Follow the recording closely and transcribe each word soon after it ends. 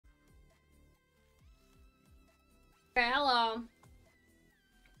Okay, hello.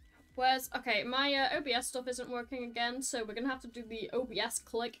 Where's... Okay, my OBS stuff isn't working again, so we're gonna have to do the OBS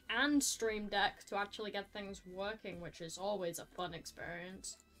click and Stream Deck to actually get things working, which is always a fun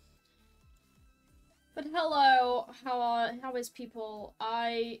experience. But hello, how is people?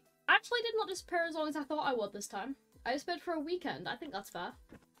 I actually did not disappear as long as I thought I would this time. I disappeared for a weekend. I think that's fair.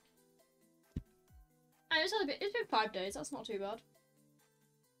 It's been 5 days. That's not too bad.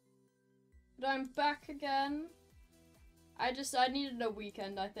 But I'm back again. I needed a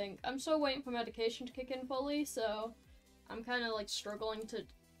weekend, I think. I'm still waiting for medication to kick in fully, so I'm kind of like struggling to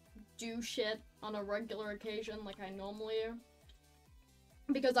do shit on a regular occasion like I normally do.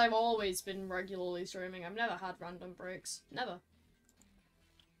 Because I've always been regularly streaming. I've never had random breaks. Never.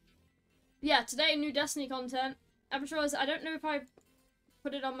 Yeah, today new Destiny content. I'm sure I don't know if I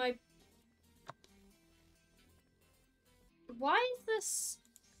put it on my... Why is this...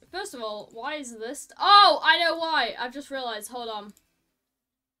 First of all, why is this... Oh, I know why! I've just realized. Hold on.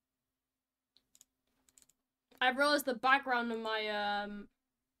 I've realized the background of my,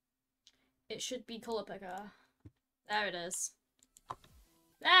 it should be color picker. There it is.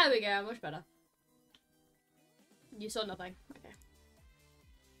 There we go, much better. You saw nothing. Okay.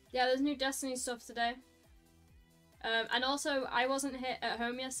 Yeah, there's new Destiny stuff today. And also, I wasn't at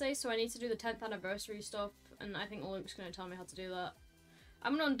home yesterday, so I need to do the 10th anniversary stuff, and I think Luke's gonna tell me how to do that.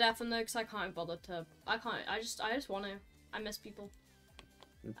 I'm gonna undeafen though, because I can't bother to... I just want to. I miss people.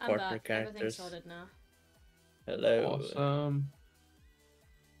 I'm back. Everything's sorted now. Hello. Awesome.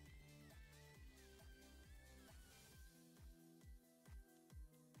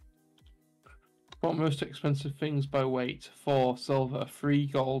 What most expensive things by weight? 4 silver, 3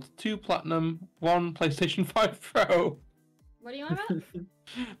 gold, 2 platinum, 1 PlayStation 5 Pro. What do you want about?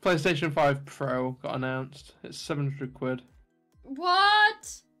 PlayStation 5 Pro got announced. It's 700 quid.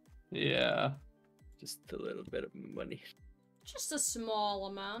 What? Yeah. Just a little bit of money. Just a small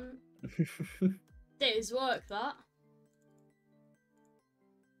amount. Day's work, that.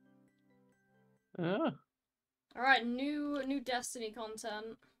 Yeah. Alright, new Destiny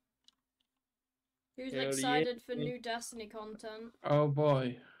content. Who's excited for new Destiny content? Oh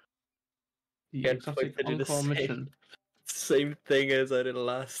boy. The Can't exotic wait to do the encore mission. same thing as I did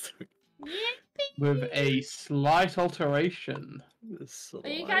last week. Yippee! With a slight alteration. Are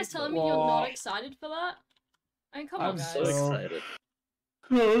you guys telling me you're not excited for that? I mean, come on, I'm guys. so excited.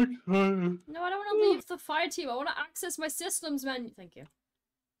 So excited. No, I don't want to leave the fire team. I want to access my systems menu. Thank you.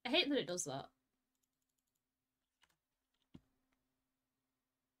 I hate that it does that.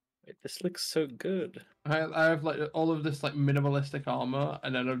 Wait, this looks so good. I have like all of this like minimalistic armor,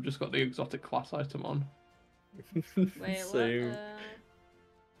 and then I've just got the exotic class item on. Wait, Same. what?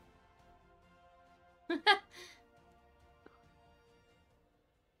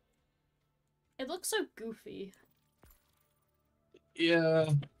 It looks so goofy. Yeah.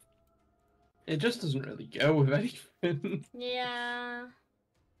 It just doesn't really go with anything. Yeah.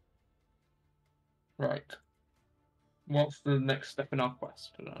 Right. What's the next step in our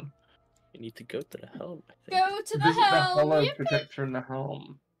quest then? You need to go to the helm, I think. Go to the Visit the helm! hollow Yippee! projector in the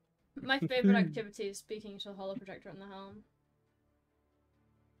helm. My favorite activity is speaking to the hollow projector in the helm.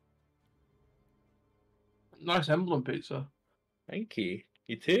 Nice emblem pizza. Thank you.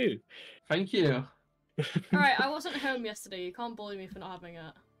 You too. Thank you. Alright, I wasn't home yesterday. You can't bully me for not having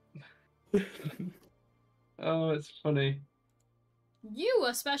it. Oh, it's funny. You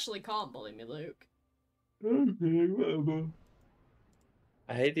especially can't bully me, Luke. Okay, whatever.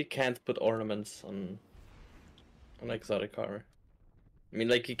 I hate you can't put ornaments on exotic armor. I mean,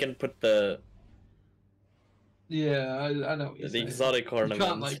 like, you can put the Yeah, I know what you're saying. exotic ornaments. You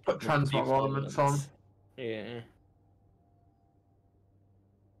can't like put transmog ornaments on. Yeah.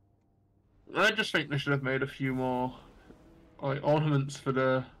 I just think they should have made a few more like ornaments for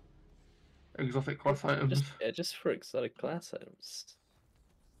the exotic class items. Just for exotic class items.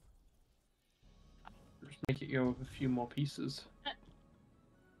 Just make it go with a few more pieces.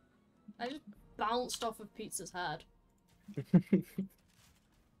 I just bounced off of Pizza's head.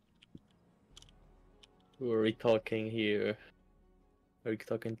 Who are we talking here? Who are we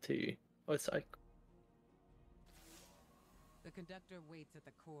talking to? Oh, it's Ike. The conductor waits at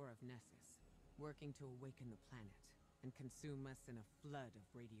the core of Nessus, working to awaken the planet and consume us in a flood of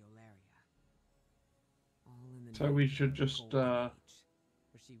radiolaria. All in the So name we of should the just Golden Age,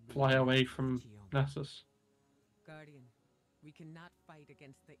 where she fly away radiates from Geoma. Nessus. Guardian, we cannot fight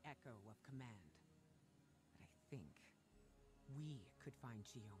against the echo of command. But I think we could find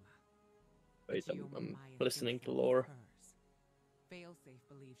Geoma. Wait, The Geoma I'm Maya listening thinks to it was lore. hers. Failsafe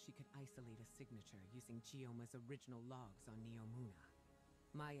believes she could isolate a signature using Geoma's original logs on Neomuna.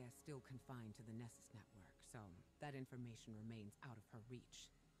 Maya is still confined to the Nessus networks, so, that information remains out of her reach.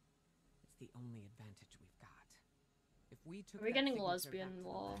 It's the only advantage we've got. If we took Are we that getting signature lesbian back to the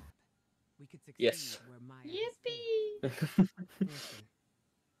law? lab, we could succeed Yes. where Maya has failed. Yippee! Listen,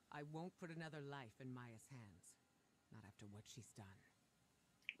 I won't put another life in Maya's hands. Not after what she's done.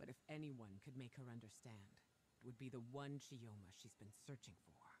 But if anyone could make her understand, it would be the one Chioma she's been searching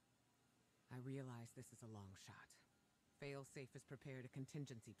for. I realize this is a long shot. Failsafe has prepared a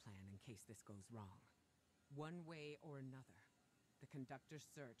contingency plan in case this goes wrong. One way or another, the conductor's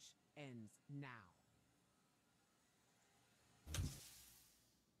search ends now.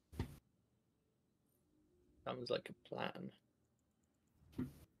 Sounds like a plan.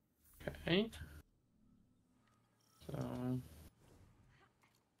 Okay. So.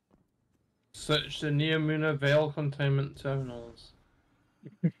 Search the Neomuna Veil containment terminals.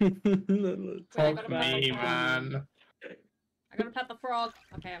 gotta Fuck me, pet the man. I gotta pet the frog.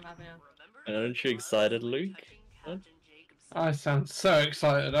 Okay, I'm happy now. Aren't you excited, Luke? What? I sound so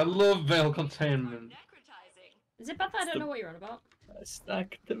excited. I love Veil containment. Is it bad that I don't know what you're on about? Best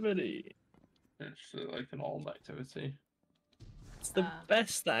activity. It's like an old activity. It's the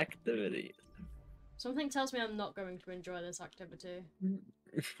best activity. Something tells me I'm not going to enjoy this activity.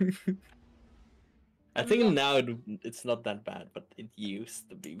 I think now it's not that bad, but it used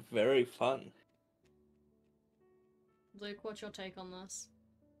to be very fun. Luke, what's your take on this?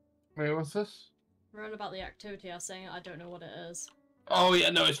 Wait, what's this? We're on about the activity I was saying, I don't know what it is. Oh yeah,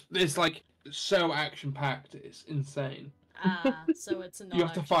 no, it's like so action packed. It's insane. Ah, so it's not. You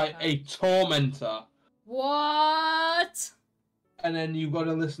have to fight a tormentor, What? and then you've got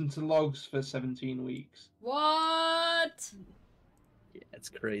to listen to logs for 17 weeks. What? Yeah, it's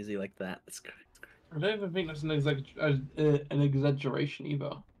crazy like that. It's crazy. I don't even think that's an exaggeration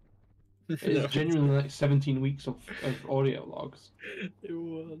either. It's No, genuinely like 17 weeks of audio logs. It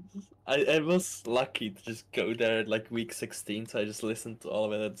was. I was lucky to just go there at like week 16, so I just listened to all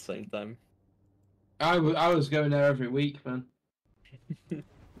of it at the same time. I was going there every week, man.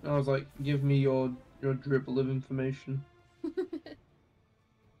 I was like, give me your dribble of information.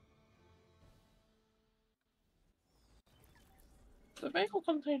 The vehicle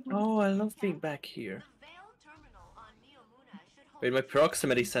containment. Oh, I love being back here. Wait, my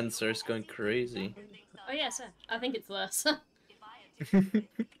proximity sensor is going crazy. Oh yeah, so I think it's this.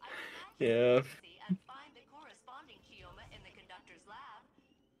 Yeah.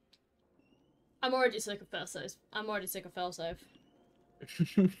 I'm already sick of failsafe. I'm already sick of failsafe.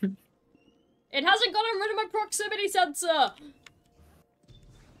 It hasn't gotten rid of my proximity sensor!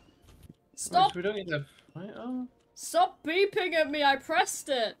 Stop! We don't need to fight. Oh. Stop beeping at me, I pressed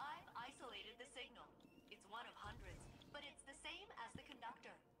it! I've isolated the signal. It's one of hundreds, but it's the same as the conductor.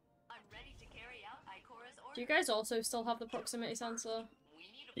 I'm ready to carry out Ikora's order. Do you guys also still have the proximity sensor?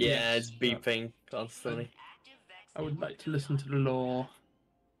 Yeah, it's beeping constantly. I would like to listen to the lore.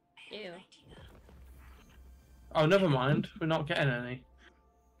 Ew. Oh, never mind. We're not getting any.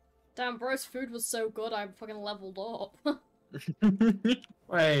 Damn, bro's food was so good, I fucking leveled up.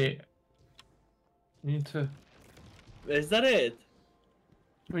 Wait. We need to. Is that it?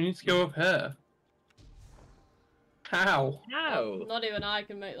 We need to go up here. How? How? Not even I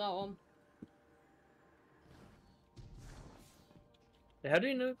can make that one. How do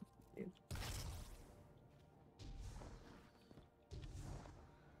you know?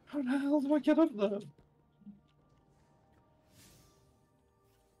 How the hell do I get up there?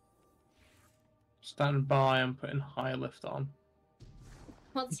 Stand by, I'm putting high lift on.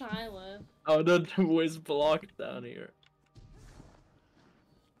 What's Tyler? Oh, the door is blocked down here.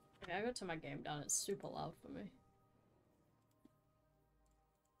 Okay, I go to my game down, it's super loud for me.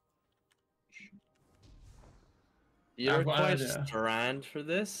 Do you I've got an require idea. strand for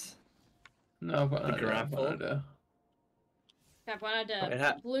this? No, but The grapple? Okay, when I did,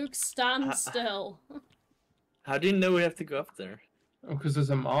 Wait, Luke, stand still. How do you know we have to go up there? Oh, because there's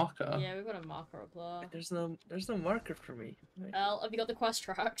a marker. Yeah, we've got a marker up there. There's no marker for me. Wait. Elle, have you got the quest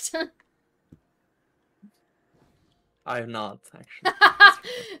tracked? I have not, actually.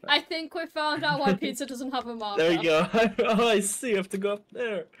 I think we found out why pizza doesn't have a marker. There you go. Oh, I see. I have to go up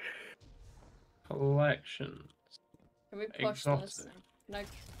there. Collection. Can we push Exhausted. this? Like,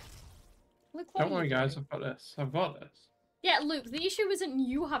 Luke, what Don't are worry, you guys. doing? I've got this. I've got this. Yeah, Luke, the issue isn't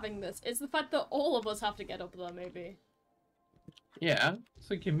you having this, it's the fact that all of us have to get up there, maybe. Yeah.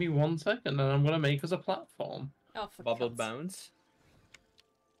 So give me 1 second, and I'm gonna make us a platform. Oh, for Bubble God's- bounce.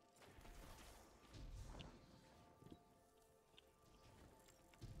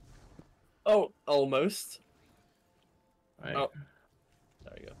 Oh, almost. Right. Oh.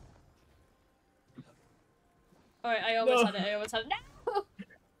 There we go. Alright, I almost No. had it, I almost had it.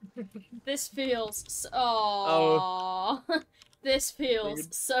 No! This feels so... Aww. This feels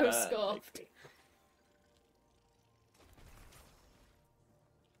so scuffed.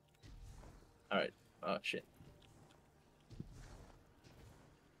 Alright. Oh, shit.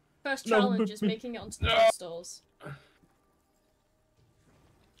 First No. challenge is making it onto the crystals.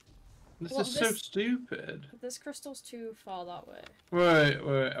 This Well, is so stupid. This crystal's too far that way. Wait,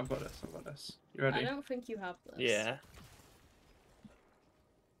 I've got this. You ready? I don't think you have this. Yeah.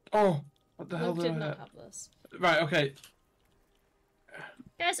 Oh, what the hell Luke did did I not hit? have this. Right, okay.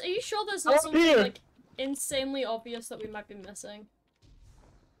 Guys, are you sure there's not something, like, insanely obvious that we might be missing?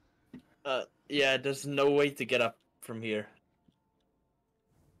 Yeah, there's no way to get up from here.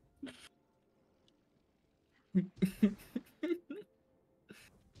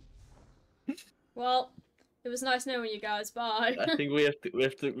 Well, it was nice knowing you guys. Bye. I think we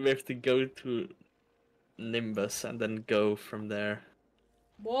have to go to Nimbus and then go from there.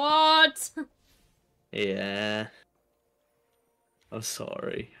 What? Yeah. I'm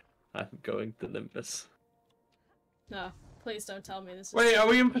sorry. I'm going to Nimbus. No, please don't tell me this is... Wait, are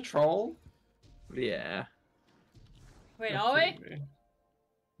we in patrol? Yeah. Wait, are we?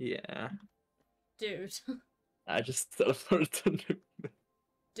 Yeah. Dude. I just teleported to Nimbus.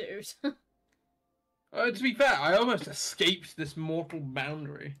 Dude. To be fair, I almost escaped this mortal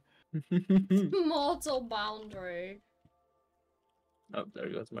boundary. Mortal boundary. Oh, there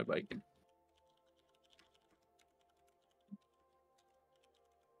goes my bike.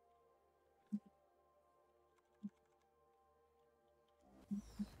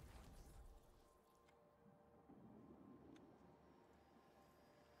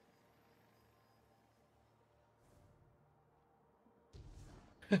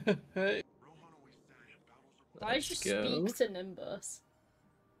 Hey. Why did you speak to Nimbus?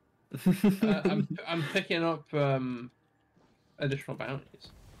 I'm picking up additional bounties.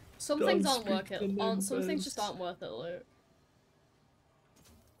 Some Don't things aren't speak worth to it. Some things just Nimbus. aren't worth it,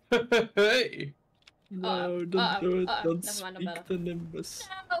 Luke. Hey. No, don't do it. Don't Never mind, I'm speak better. to Nimbus.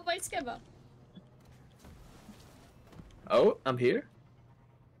 No, wait, Skipper. Oh, I'm here.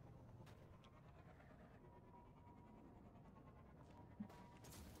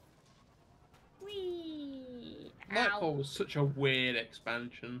 Whee! Nightfall was such a weird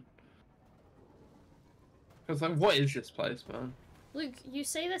expansion. Because, like, what is this place, man? Luke, you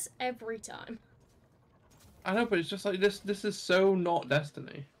say this every time. I know, but it's just like, this is so not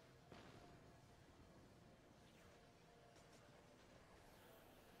Destiny.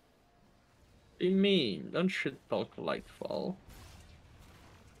 What do you mean? Don't shit talk Lightfall.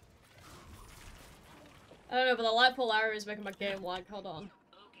 I don't know, but the Lightfall area is making my game lag. Hold on.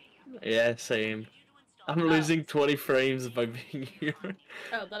 Yeah, same. I'm losing 20 frames by being here.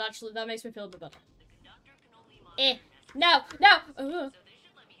 Oh, that makes me feel a bit better. Eh. No! No! Ugh. So they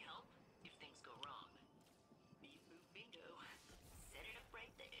should let me help if things go wrong. Beep boop bingo. Set it up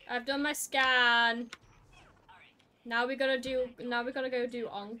right there. I've done my scan. Now we gotta go do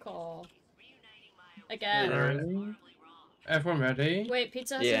encore. Again. Alright. Everyone ready? Wait,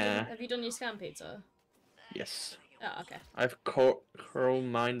 Pizza, Yeah. have you done your scan, Pizza? Yes. Oh, okay. I've Coral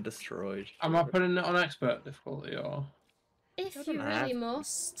Mine destroyed. Am I putting it on expert difficulty, or...? If I you don't really have-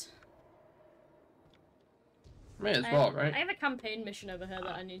 must. May as well, right? I have a campaign mission over here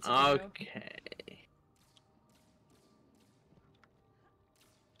that I need to do. Okay.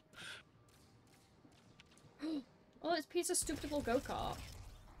 Oh, it's Pizza's stupid little go-kart.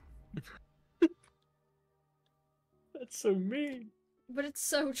 That's so mean. But it's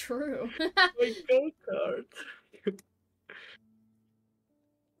so true. My go-kart.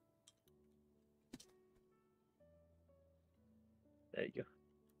 There you go.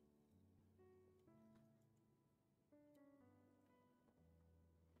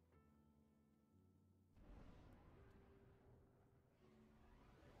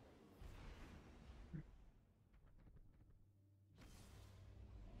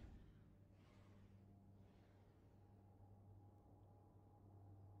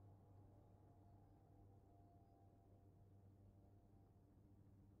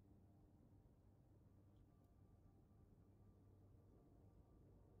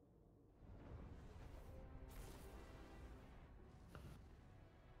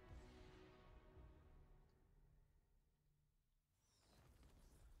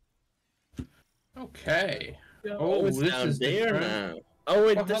 Okay. Oh, it's this down is there different. now. Oh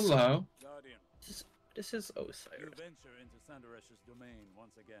wait, Oh, this, hello. Guardian, this is you Osiris. venture into Sandaresh's domain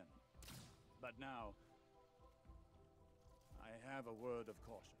once again. But now, I have a word of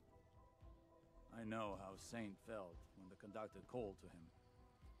caution. I know how Saint felt when the conductor called to him.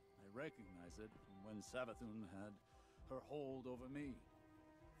 I recognize it from when Savathun had her hold over me.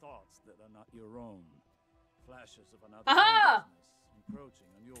 Thoughts thoughts that are not your own. Flashes of another Aha! consciousness encroaching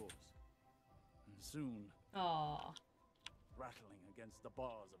on yours. And soon, Aww. rattling against the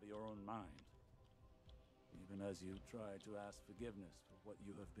bars of your own mind. Even as you try to ask forgiveness for what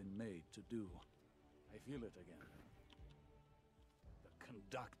you have been made to do, I feel it again. The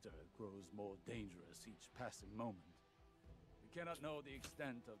conductor grows more dangerous each passing moment. We cannot know the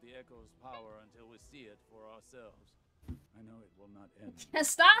extent of the Echo's power until we see it for ourselves. I know it will not end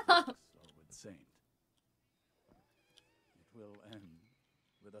Stop! with us or with Saint. It will end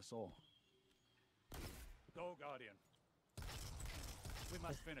with us all. Go, Guardian. We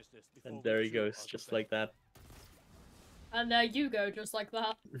must finish this before And there we he two goes, are just to like that. And there you go, just like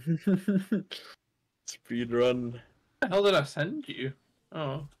that. Speed run. Where the hell did I send you?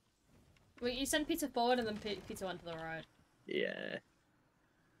 Oh. Wait, you sent Peter forward and then Peter went to the right. Yeah.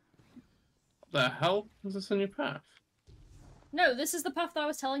 The hell is this on your path? No, this is the path that I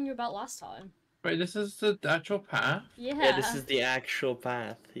was telling you about last time. Wait, this is the actual path? Yeah. Yeah, this is the actual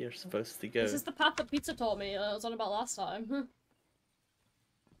path you're supposed to go. This is the path that Peter taught me I was on about last time.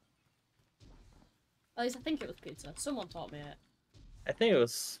 At least I think it was Peter. Someone taught me it. I think it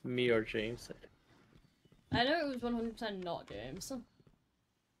was me or James. I know it was 100% not James.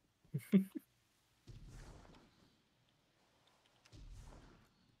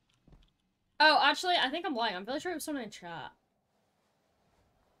 Oh, actually, I think I'm lying. I'm really sure it was someone in chat.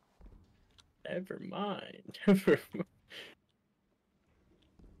 Never mind. Never mind.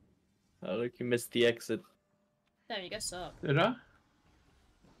 Oh, look, you missed the exit. There you go, suck. Did I?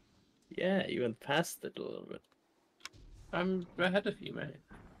 Yeah, you went past it a little bit. I'm ahead of you, mate.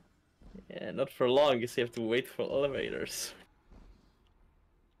 Yeah, not for long, because you have to wait for elevators.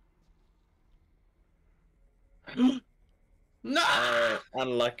 No!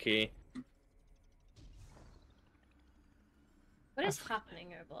 Unlucky. What is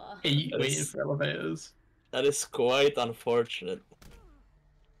happening over there? Hey, That waiting is- for elevators. That is quite unfortunate.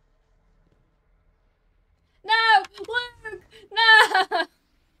 No! Luke! No!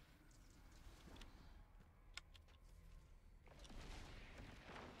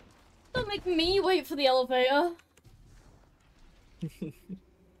 Don't make me wait for the elevator.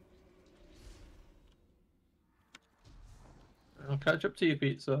 I'll catch up to you,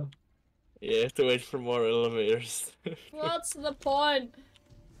 pizza. Yeah, you have to wait for more elevators. What's the point?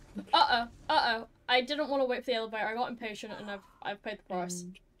 Uh-oh. Uh-oh. I didn't want to wait for the elevator. I got impatient and I've paid the price.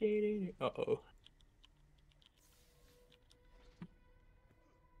 Uh-oh.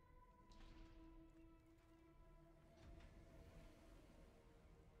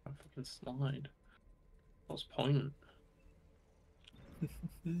 I fucking slide. What's the point?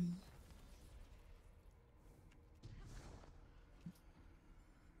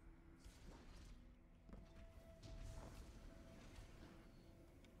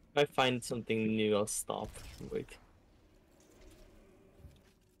 If I find something new, I'll stop. Wait.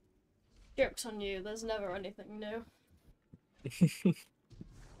 Joke's on you. There's never anything new.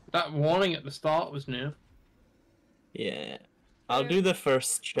 That warning at the start was new. Yeah. I'll do the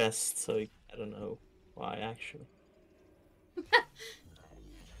first chest, so I don't know why, actually.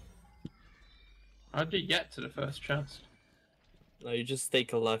 How did you get to the first chest? No, you just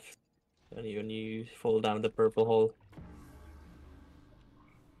take a left when you fall down the purple hole.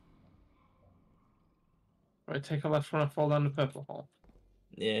 I take a left when I fall down the purple hole.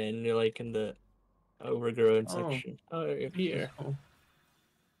 Yeah, and you're like in the overgrown Oh. section. Oh, you're here. Oh.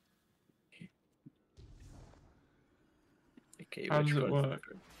 Okay, How which does it one?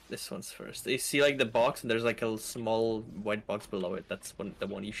 work? This one's first. You see like the box, and there's like a small white box below it. That's the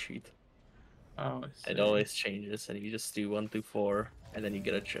one you shoot. Oh, I see. It always changes, and you just do 1 through 4, and then you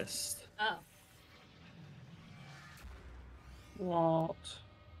get a chest. Oh. What?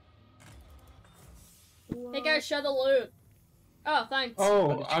 Hey guys, share the loot. Oh, thanks.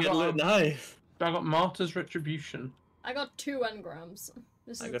 Oh, I got nice. Martyr's Retribution. I got 2 engrams.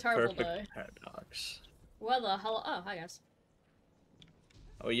 This is I a got terrible perfect day. paradox. Where the hell? Oh, hi guys.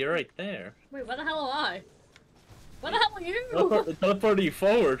 Oh, you're right there. Wait, where the hell am I? Where the hell are you? Teleporting you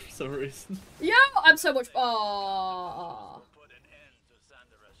forward for some reason. Yo, I'm so much. Oh. Put an end to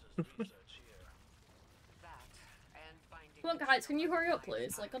Sanderess's research here. Come on, guys, can you hurry up,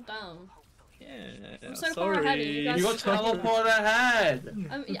 please? Like, god damn. Yeah. I'm so far ahead of you guys. You got teleport ahead!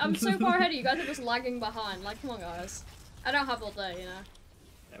 I'm so far ahead of you guys are just lagging behind. Like, come on, guys. I don't have all day, you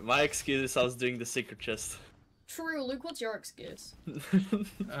know. My excuse is I was doing the secret chest. True, Luke. What's your excuse?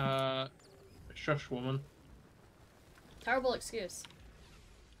 Shush woman. Terrible excuse.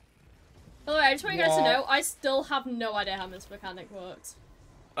 By the way, I just want you guys to What? know, I still have no idea how this mechanic works.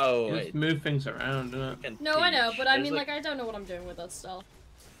 Oh, You wait. just move things around, innit? Can No, I know, teach. but I There's, mean, like, I don't know what I'm doing with that stuff.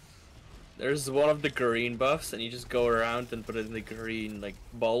 there's one of the green buffs, and you just go around and put it in the green like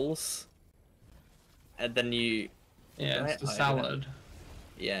bowls, and then you. Yeah, it's the salad.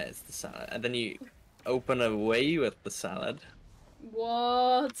 Yeah, it's the salad, and then you open a way with the salad.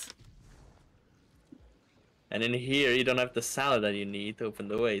 What? And in here, you don't have the salad that you need to open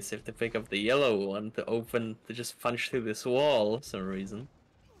the way, so you have to pick up the yellow one to just punch through this wall for some reason.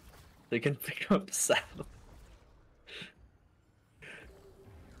 So you can pick up the salad.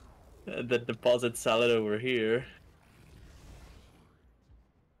 And then deposit salad over here.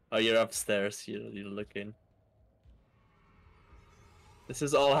 Oh, you're upstairs, you're looking. This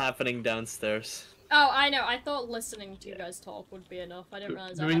is all happening downstairs. Oh, I know. I thought listening to you guys talk would be enough. I didn't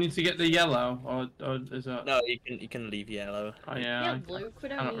realize Do I we had need to get the yellow, or is that? No, you can leave yellow. Oh yeah, Yeah, I Luke, we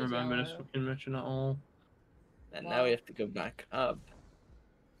don't cannot need remember this yellow. fucking mission at all. And Wow. now we have to go back up.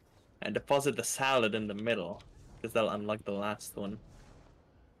 And deposit the salad in the middle. Because that'll unlock the last one.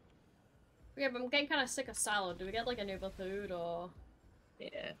 Yeah, but I'm getting kind of sick of salad. Do we get like a new food or?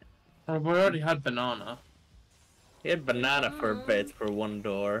 Yeah. Oh, we already had banana. We had banana for a bit for one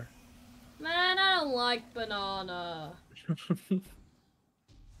door. Man, I don't like banana.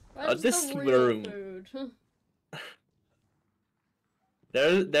 Where's this the real room. food?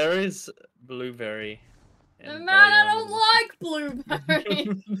 There is blueberry. Man, I don't like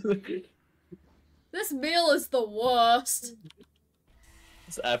blueberry. This meal is the worst.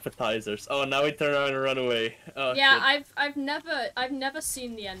 It's appetizers. Oh, now we turn around and run away. Oh, Yeah, shit. I've never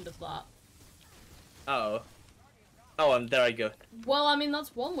seen the end of that. Oh. Oh, and there I go. Well, I mean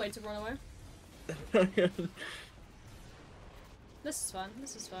that's one way to run away. This is fun.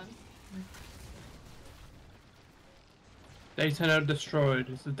 This is fun. Data node destroyed.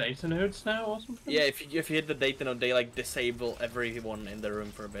 Is the data nodes now or something? Yeah, if you hit the data node, they like disable everyone in the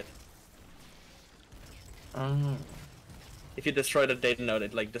room for a bit. Oh. If you destroy the data node,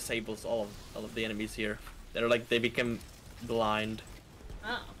 it like disables all of the enemies here. They're like they become blind.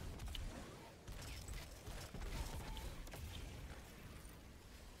 Oh.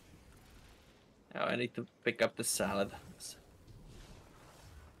 Now I need to pick up the salad.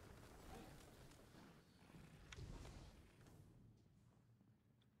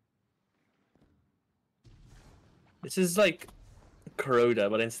 This is like Kuroda,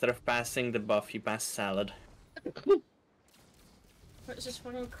 but instead of passing the buff, you pass salad. It's just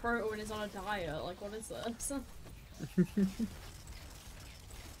fucking Croto and he's on a diet. Like, what is this?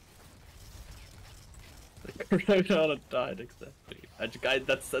 Kuroda on a diet, exactly.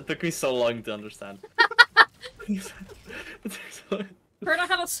 That took me so long to understand. Croto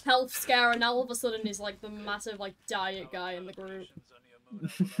had a health scare and now all of a sudden he's like the massive like diet guy in the group.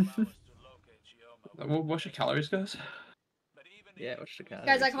 What's your calories, guys? Yeah, what's the calories?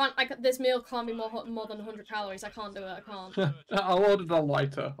 Guys, I can't. This meal can't be more than 100 calories. I can't do it. I can't. I'll order the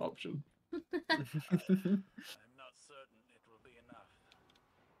lighter option. I'm not certain it will be enough.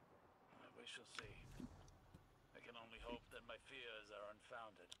 We shall see. I can only hope that my fears are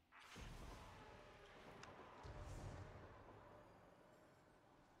unfounded.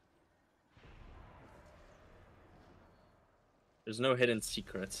 There's no hidden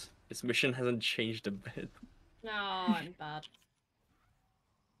secrets. This mission hasn't changed a bit. No, I'm bad.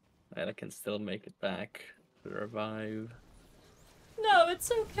 And I can still make it back to revive. No,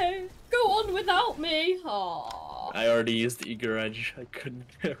 it's okay. Go on without me. Aww. I already used Eager Edge. I couldn't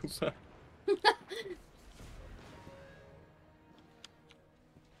go back.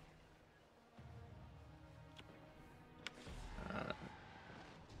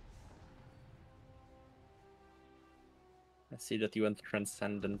 I see that you went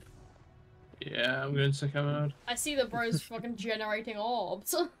transcendent. Yeah, I'm going sicko mode. I see the bros fucking generating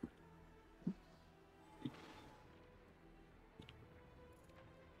orbs.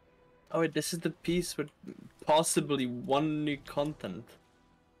 Oh wait, this is the piece with possibly one new content.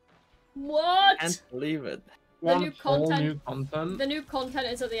 What? Can't believe it. The One new whole content. new content. The new content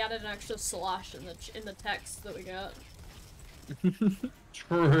is that they added an extra slash in the text that we get.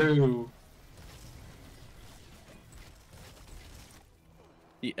 True.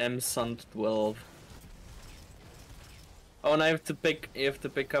 The M Sun 12. Oh, and you have to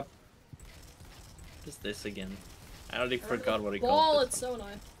pick up. What is this again? I already forgot what he Ball, called it's so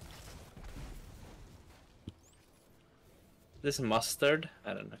nice. This mustard?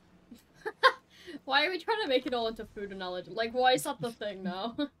 I don't know. Why are we trying to make it all into food and knowledge? Like, why is that the thing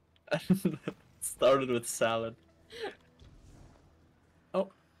now? Started with salad. Oh.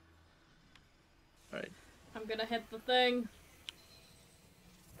 Alright. I'm gonna hit the thing.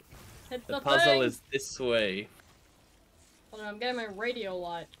 Hit the The puzzle thing. is this way. Hold on, I'm getting my radio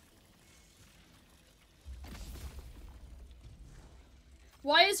light.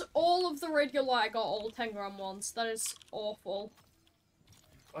 Why is all of the Radiolite got all 10-gram ones? That is awful.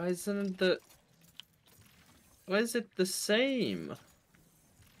 Why isn't the... Why is it the same?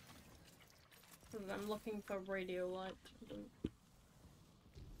 I'm looking for Radiolite.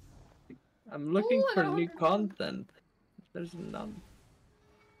 I'm looking Ooh, I for got new 100. content. There's none.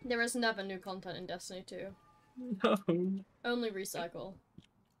 There is never new content in Destiny 2. No. Only recycle.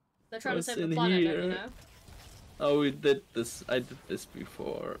 They're trying What's to save in the planet, don't you here? know? Oh, we did this. I did this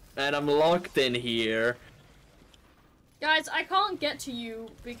before. And I'm locked in here. Guys, I can't get to you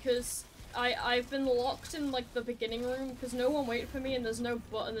because I've been locked in like the beginning room because no one waited for me and there's no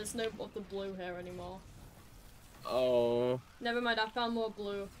button, there's no of the blue here anymore. Oh. Never mind, I found more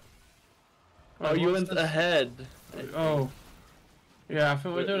blue. Oh, you went ahead. Oh. Yeah, I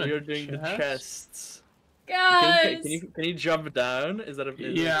think we're doing You're a doing the chest. chests. Guys! Can you jump down? Is that a...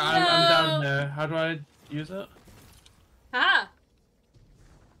 Yeah, I'm down here. How do I use it? Ah!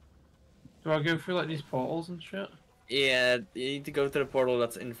 Do I go through like these portals and shit? Yeah, you need to go to the portal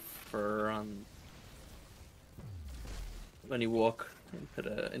that's in front. When you walk into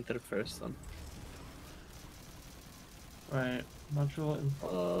the first one. Right, module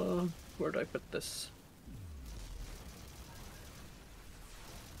in. Where do I put this?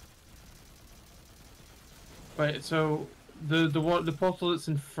 Wait, so the portal that's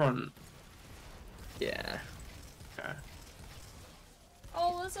in front. Yeah. Okay.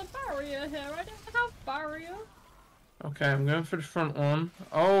 Oh, there's a barrier here. I don't have barrier. Okay, I'm going for the front one.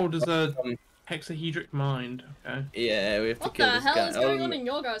 Oh, there's a hexahedric mind. Okay. Yeah, we have to What kill the this hell guy. is going on in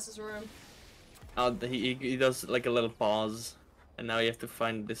your guys' room? He does like a little pause, and now you have to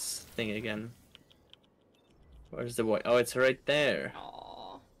find this thing again. Where's the white? Oh, it's right there. Aww.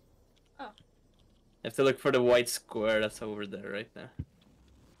 You have to look for the white square that's over there right now.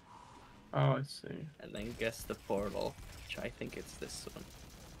 Oh, I see. And then guess the portal, which I think it's this one.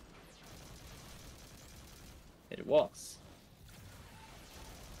 It was.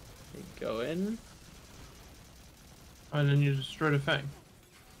 You go in. And then you destroy the thing.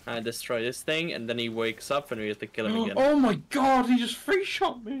 I destroy this thing, and then he wakes up, and we have to kill him again. Oh my god, he just free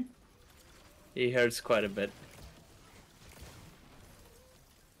shot me! He hurts quite a bit.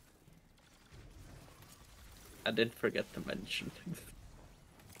 I did forget to mention.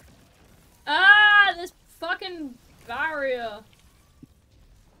 Ah, this fucking barrier.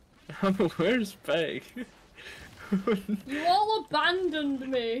 Where's Peg? You all abandoned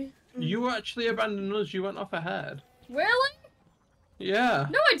me. You actually abandoned us, you went off ahead. Really? Yeah.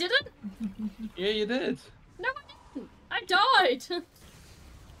 No, I didn't. Yeah, you did. No, I didn't. I died.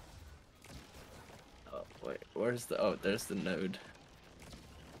 Oh, wait, where's the... Oh, there's the node.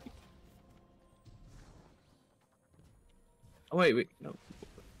 Oh, wait, no. Where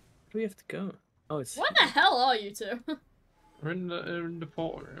do we have to go? Oh, it's... What the hell are you two? We're in the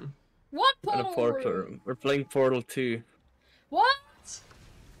portal room. What in a portal portal room? room. We're playing Portal 2. What?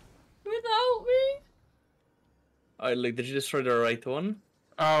 Without me? Oh, like, did you destroy the right one?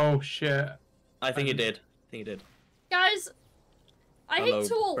 Oh shit. I think you did. I think you did. Guys, I Hello, hate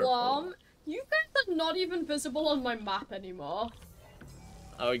to purple. alarm. You guys are not even visible on my map anymore.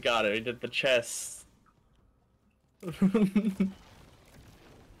 Oh, we got it. We did the chest.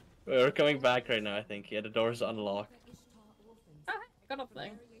 We're coming back right now, I think. Yeah, the door's unlocked. Ah, I got a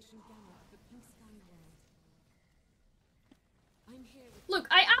thing. Look,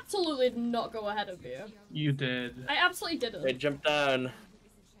 I absolutely did not go ahead of you. You did. I absolutely didn't. Hey, jump down.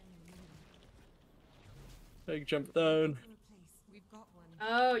 Hey, jump down.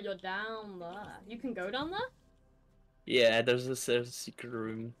 Oh, you're down there. You can go down there? Yeah, there's a secret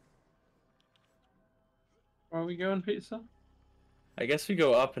room. Where are we going, pizza? I guess we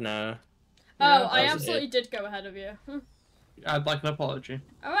go up now. Oh, Yeah, I that was absolutely it. did go ahead of you. I'd like an apology.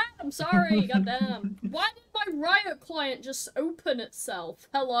 Alright, I'm sorry, goddamn. Why did my Riot client just open itself?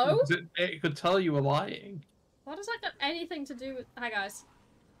 Hello? Because it could tell you were lying. What does that got anything to do with... Hi, guys.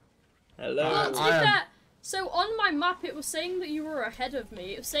 Hello. Well, to be I am- fair, so on my map it was saying that you were ahead of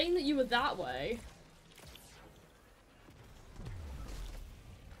me. It was saying that you were that way.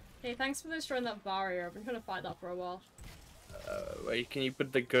 Hey, thanks for destroying that barrier. I've been trying to fight that for a while. Wait, can you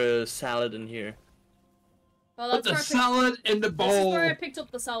put the salad in here? Well, Put that's the where salad in the this is bowl! where I picked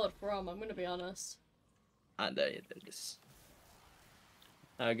up the salad from, I'm gonna be honest. Ah, there it is.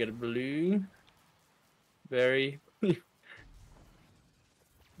 I got a blue. Berry.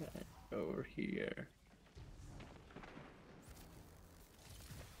 Over here.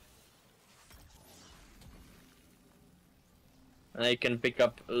 And I can pick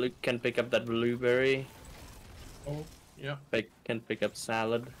up. Luke can pick up that blueberry. Oh, yeah. Can pick up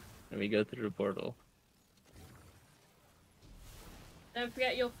salad, and we go through the portal. Don't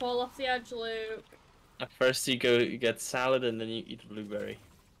forget you'll fall off the edge, Luke. At first you get salad and then you eat blueberry.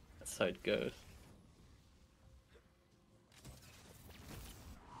 That's how it goes.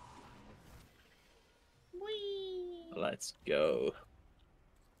 Whee! Let's go.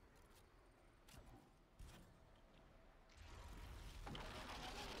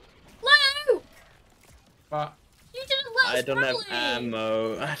 Luke! But You didn't let us I don't have rally!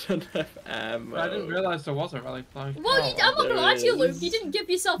 ammo. I don't have ammo. I didn't realise there was a rally flag. Well, Oh, I'm not gonna There lie to you, Luke. is. You didn't give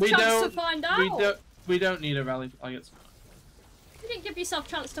yourself a We chance to don't- find out. we don't need a rally flag. It's You didn't give yourself a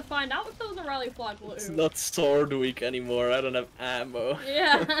chance to find out if there was a rally flag, Luke. It's not sword week anymore. I don't have ammo.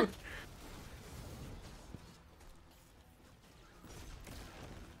 Yeah.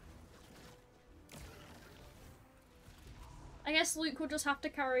 I guess Luke will just have to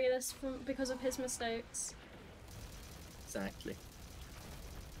carry this because of his mistakes. Exactly.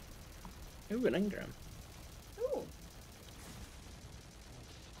 Ooh, an engram. Ooh.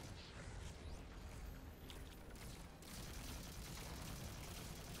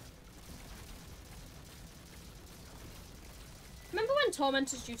 Remember when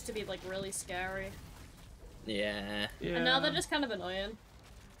tormentors used to be like really scary? Yeah. And now they're just kind of annoying.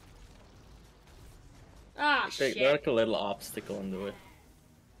 Ah, They're shit. like a little obstacle in the way.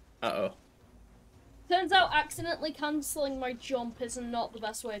 Uh-oh. Turns out accidentally cancelling my jump is not the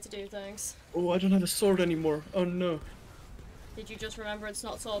best way to do things. Oh, I don't have a sword anymore. Oh no. Did you just remember it's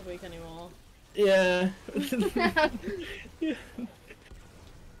not Sword Week anymore? Yeah. Yeah.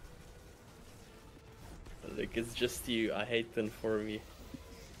 Look, it's just you. I hate to inform you.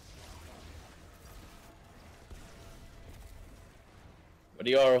 But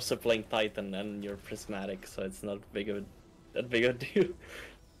you are also playing Titan and you're prismatic, so it's not that big of a deal.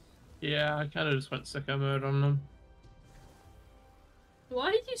 Yeah, I kind of just went sicko mode on them. Why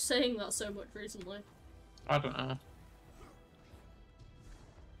are you saying that so much recently? I don't know.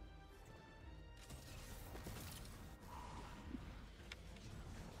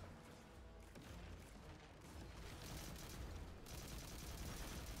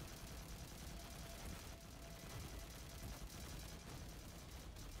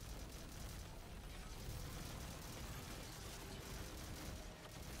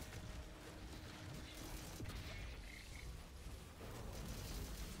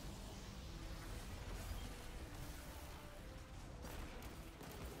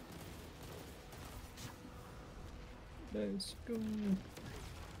 Let's go.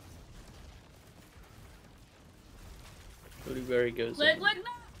 Blueberry goes Luke, in. Luke,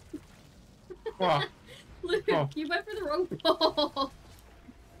 no! What? Luke, Oh. you went through the wrong portal.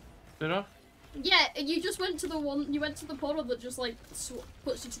 Did I? Yeah, you just went to the one. You went to the portal that just like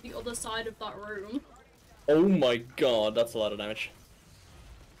puts you to the other side of that room. Oh my god, that's a lot of damage.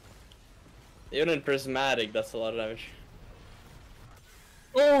 Even in prismatic, that's a lot of damage.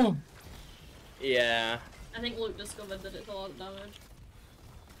 Oh! Yeah. I think Luke discovered that it's a lot of damage.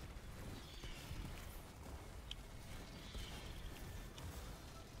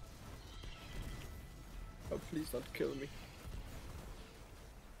 Oh, please don't kill me.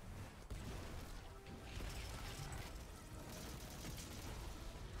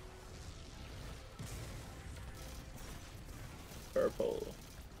 Purple.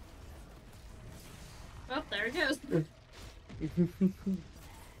 Oh, there he goes. Something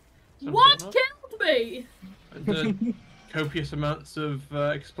What like killed me? The copious amounts of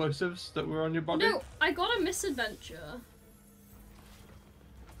explosives that were on your body? No, I got a misadventure.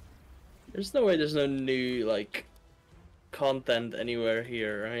 There's no way there's no new, like, content anywhere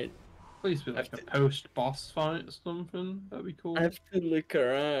here, right? Please be like a post-boss fight or something. That'd be cool. I have to look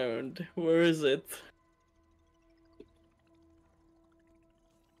around. Where is it?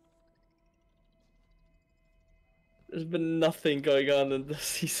 There's been nothing going on in the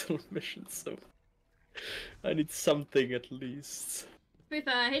seasonal mission, so I need something at least. To be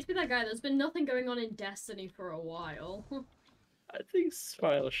fair, I hate to be that guy, there's been nothing going on in Destiny for a while. I think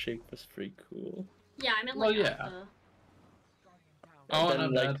Smile Shake was pretty cool. Yeah, I meant Well, like yeah. after. Oh, And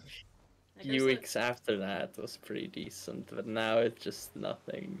then, not like, bad. I few guess weeks after that was pretty decent, but now it's just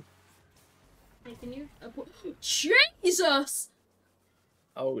nothing. Hey, can you... Jesus!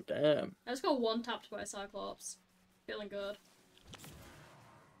 Oh, damn. I just got one tapped by a Cyclops. Feeling good.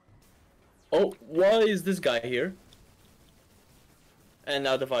 Oh, why is this guy here? And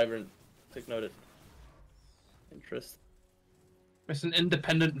now the Vibrant. Take noted. Interest. It's an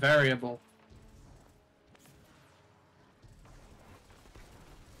independent variable.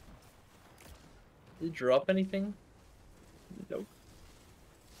 Did you drop anything? Nope.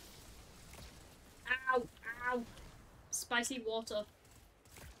 Ow! Ow! Spicy water.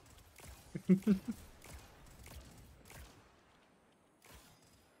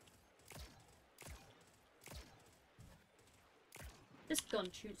 This gun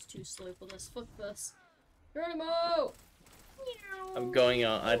shoots too slow for this. Fuck this. Geronimo! I'm going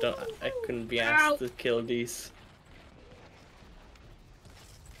on. I couldn't be asked to kill these.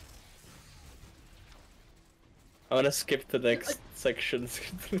 I wanna skip to the next sections.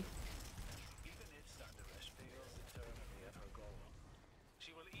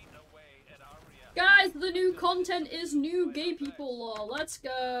 Guys, the new content is new gay people law. Let's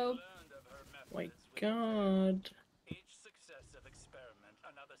go. My god. Each successive experiment,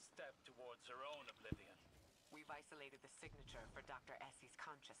 another step towards her own oblivion. We've isolated the signature for Dr. Essie's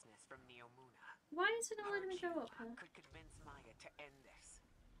consciousness from Neomuna. Why is it not letting me go up here? Could convince Maya to end this.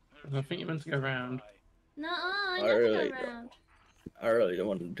 I think you're meant to go round. Nuh-uh, I I never really go around. I really don't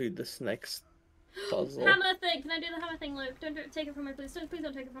want to do this next puzzle. Hammer thing! Can I do the hammer thing, Luke? Don't take it from me, please. Please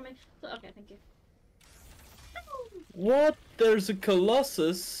don't take it from me. Okay, thank you. What? There's a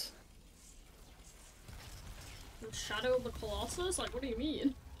Colossus? The Shadow of the Colossus? Like, what do you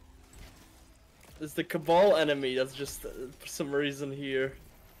mean? There's the Cabal enemy that's just for some reason here.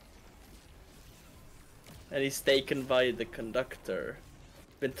 And he's taken by the conductor.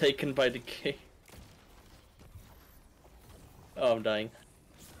 Been taken by the king. Oh, I'm dying.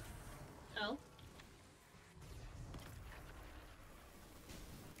 Oh.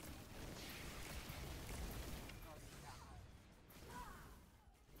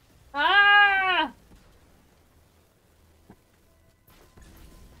 Ah!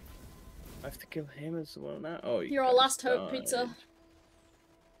 I have to kill him as well now. Oh, You're our last hope, pizza.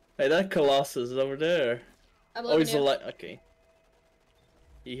 Hey, that Colossus is over there. I'm Oh, he's you. alive. Okay.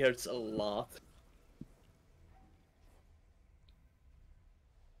 He hurts a lot.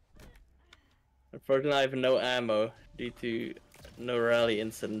 Unfortunately, I have no ammo due to no rally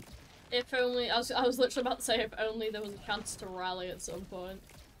incident. If only, I was literally about to say, if only there was a chance to rally at some point.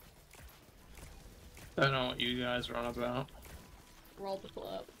 Don't know what you guys are on about. Roll the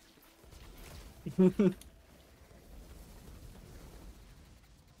clip.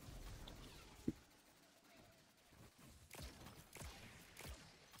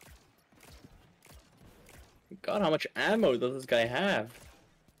 God, how much ammo does this guy have?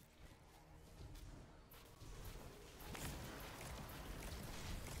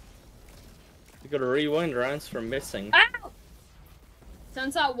 You gotta rewind rounds for missing. Ow!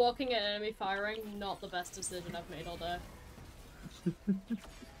 Turns out walking at enemy firing, not the best decision I've made all day.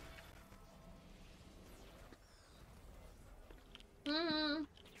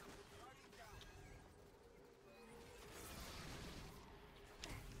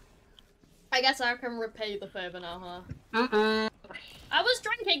 I guess I can repay the favor now, huh? I was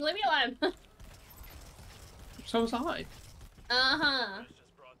drinking, leave me alone! So was I. Uh-huh.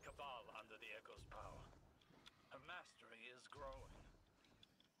 Just brought Cabal under the Echo's power. Her mastery is growing.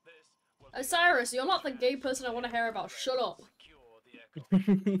 This will be Osiris, you're not the gay person I want to hear about, shut up. secure the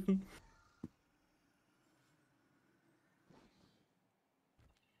Echo.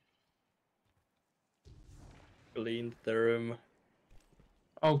 Cleaned the room.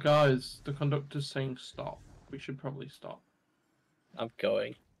 Oh, guys, the conductor's saying stop. We should probably stop. I'm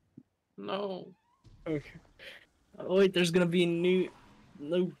going. No. Okay. Oh wait, there's gonna be a new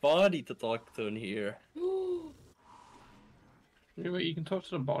body to talk to in here. Anyway, you can talk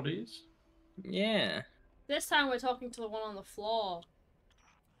to the bodies. Yeah. This time we're talking to the one on the floor.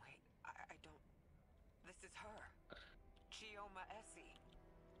 Wait, I don't... This is her. Chioma Essie.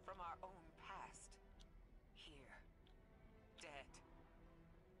 From our own past. Here. Dead.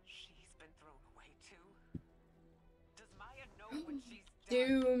 She's been thrown away too. Does Maya know what she's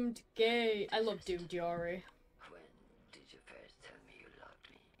done? Doomed gay. I love Doomed Yori. When did you first tell me you loved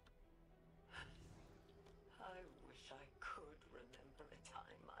me? I wish I could remember a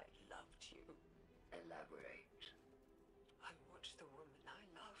time I loved you. Elaborate. I watched the woman I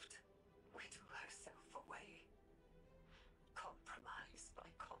loved whittle herself away. Compromise by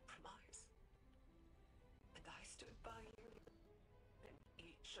compromise. And I stood by you in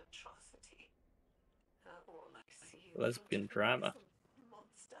each atrocity. Now all I see is Lesbian drama.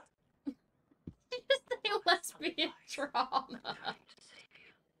 monster. Lesbian drama. Trying to save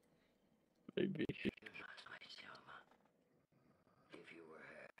you. Maybe. You're not my Selma. If you were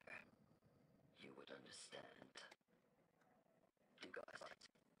her, you would understand. You guys,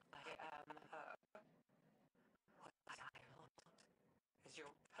 I am her. What I want is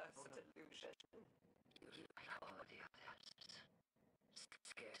your personal illusion. You like all the others.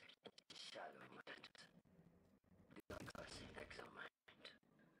 Scared, shallow-minded. You like us in exo-mind.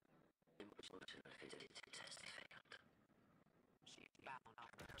 Emotional fidelity test failed. She found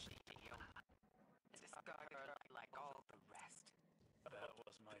out her Chioma. Discarded her like all the rest. That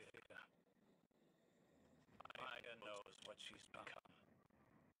was my fear. Maya knows what she's become.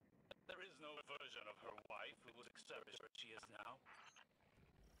 no version of her wife who was accepted as she is now.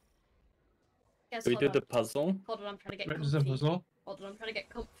 Guys, Do we hold do on. the puzzle? Hold on, I'm trying to get Where's the comfy. puzzle? Hold on, I'm trying to get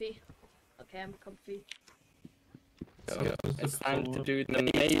comfy. Okay, I'm comfy. Go. Where's the It's time to puzzle? do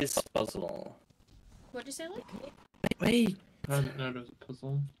the maze puzzle. What'd you say, like? Wait, I didn't know there was a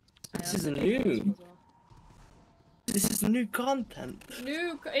puzzle. this is new. This is new content.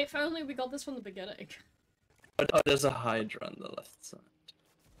 If only we got this from the beginning. Oh, there's a Hydra on the left side.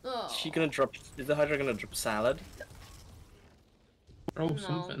 Oh. Is she gonna drop? Is the Hydra gonna drop salad? Oh, No.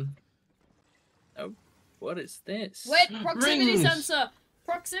 something. Oh, what is this? Wait, proximity Rings! sensor!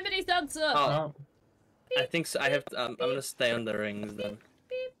 Proximity sensor! Oh, Oh, I think so. I have. To, I'm gonna stay on the rings then.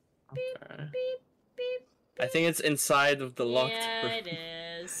 okay. Beep, beep. I think it's inside of the locked Yeah, room. it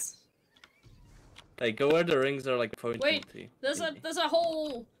is. Like, go where the rings are like pointing Wait, to. There's maybe. a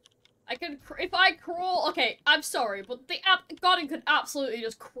whole. I could if I crawl. Okay, I'm sorry, but the Godin could absolutely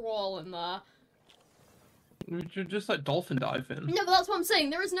just crawl in there. We should just like dolphin dive in. No, but that's what I'm saying.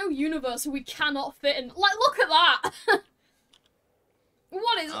 There is no universe we cannot fit in. Like, look at that.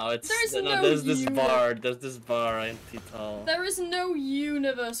 What is? Oh, it's there is no there's this uni- bar. There's this bar empty tall. There is no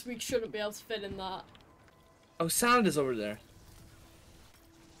universe we shouldn't be able to fit in that. Oh, sound is over there.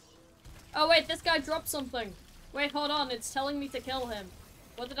 Oh wait, this guy dropped something. Wait, hold on. It's telling me to kill him.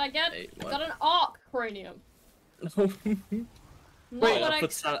 What did I get? Wait, I what? got an arc cranium. Not Wait, what I I'll put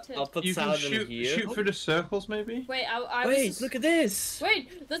expected. I'll put You can salad in shoot, here. shoot through the circles, maybe? Wait, I Wait, was. look at this.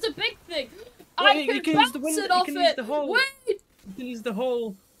 Wait, there's a big thing. I Wait, you can can bounce use the window- it you off can use it. the hole. Wait. You can use the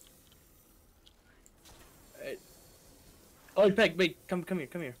hole. Oh, Peg, wait, come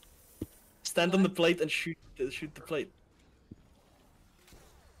here. Stand on the plate and shoot the plate.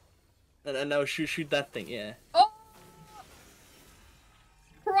 And now shoot that thing, yeah. Oh!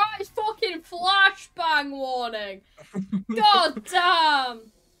 Christ fucking flashbang warning! God damn!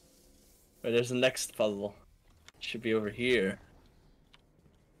 Right, there's the next puzzle. Should be over here.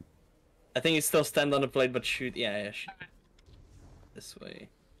 I think you still stand on the plate, but shoot. Yeah, shoot. This way.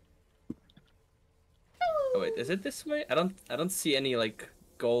 Oh wait, is it this way? I don't see any like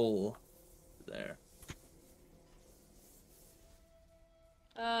goal there.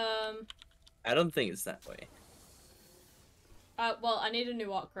 I don't think it's that way. Well, I need a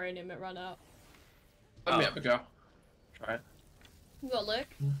new arc cranium, it ran out. Let me Oh. have a go. Try it. You got Luke?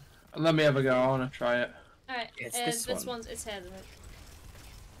 Let me have a go, I wanna try it. Alright, It's this one. one's, it's here, Luke.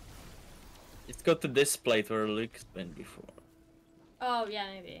 Let's go to this plate where Luke's been before. Oh, yeah,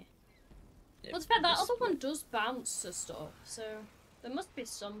 maybe. Yep, Well, it's fair, that this other way. one does bounce to stuff, so there must be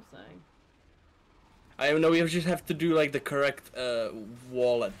something. I know we just have to do like the correct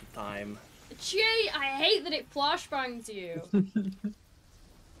wall at the time. Gee, I hate that it flashbangs you.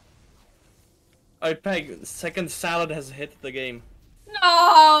 Alright, Peg, second salad has hit the game.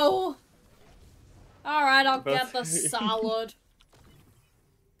 No! Alright, I'll Both- get the salad.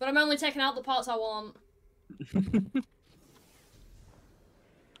 But I'm only taking out the parts I want.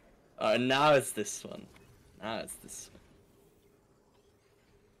 Alright, now it's this one. Now it's this one.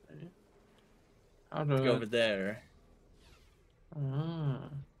 How do Go over there. Ah.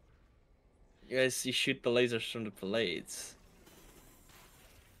 You guys, you shoot the lasers from the plates.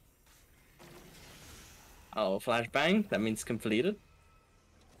 Oh, flashbang? That means completed?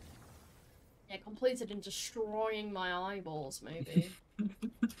 Yeah, completed in destroying my eyeballs, maybe.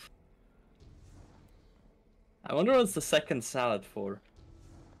 I wonder what's the second salad for.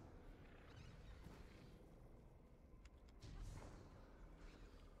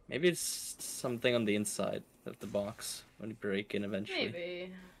 Maybe it's something on the inside of the box when you break in eventually.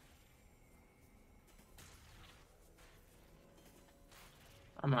 Maybe.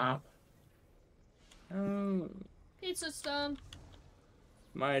 I'm out. Oh, Pizza's done.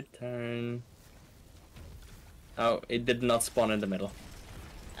 my turn. Oh, it did not spawn in the middle.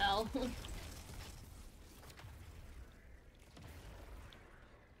 L.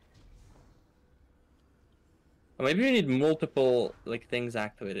 Or maybe we need multiple like things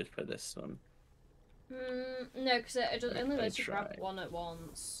activated for this one. No, because it just only I lets you grab tried. one at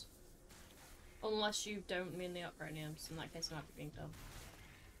once. Unless you don't mean the acronyms. In that case, it might be being done.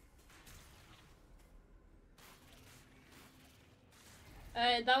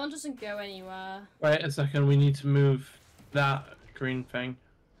 That one doesn't go anywhere. Wait a second, we need to move that green thing.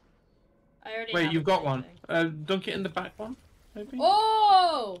 I already Wait, have you've a got green one. thing. Dunk it in the back one, maybe?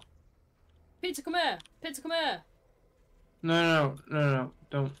 Oh! Pizza, come here! Pizza, come here! No,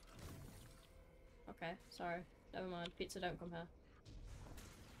 don't. Okay, sorry. Never mind. Pizza, don't come here.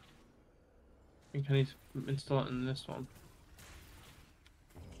 I think I need to install it in this one.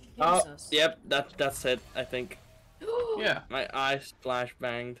 Oh, Jesus. yep, that's it, I think. Yeah. My eyes flash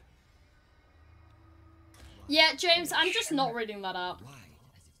banged. Yeah, James, I'm just not reading that out.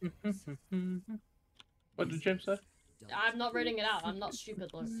 What did James say? I'm not reading it out. I'm not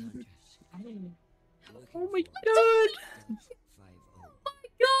stupid, Luke. Oh my god! Oh my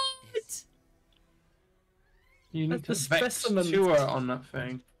god! You need That's to the vex specimen. tour on that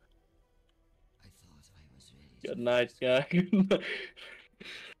thing. Good night, guy.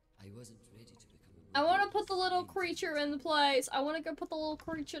 I want to put the little creature in the place. I want to go put the little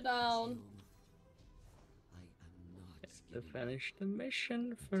creature down. To finish the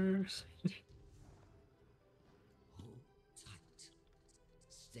mission first.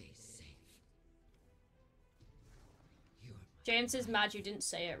 James is mad you didn't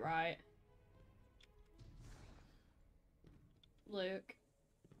say it right. Luke.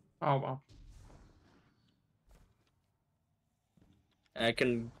 Oh well. I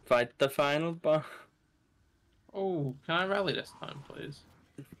can fight the final boss. Oh, can I rally this time, please?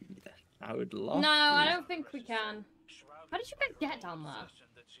 I would love No, to. I don't think we can. How did you get down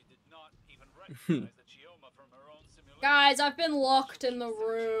there? Guys, I've been locked in the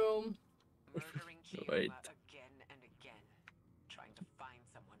room. Wait. Again and again, trying to find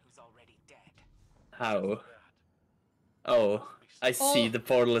someone who's already dead. How? Oh, I see. Oh. The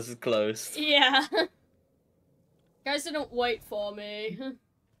portal is closed. Yeah. Guys didn't wait for me.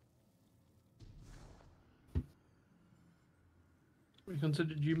 We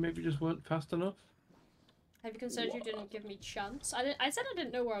considered you maybe just weren't fast enough. Have you considered you didn't give me chance? I said I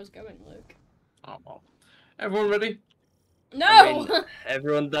didn't know where I was going, Luke. Oh well. Everyone ready? No! I mean,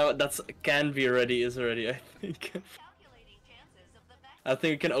 everyone that's can be ready is ready, I think. I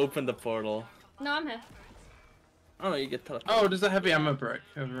think we can open the portal. No, I'm here. Oh no, you get teleported. Oh, there's a heavy ammo brick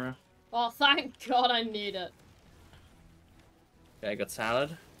over here. Oh, thank God I need it. Okay, I got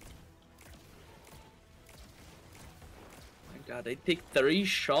salad. My god, they take 3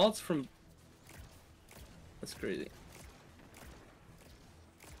 shots from... That's crazy.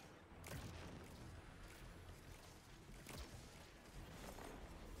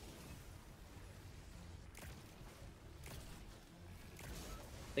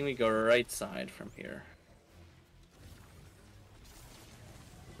 I think we go right side from here.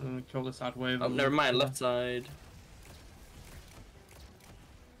 I'm gonna kill this ad wave. Oh, never mind, left side.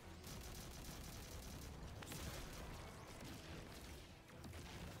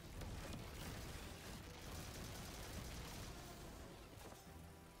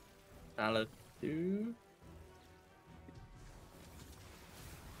 Salad 2.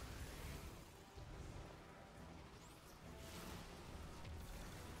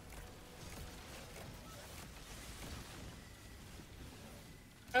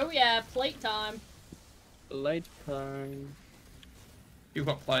 Oh yeah, plate time. Light time. You've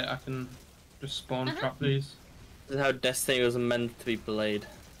got plate, I can just spawn trap these. This is how Destiny was meant to be played.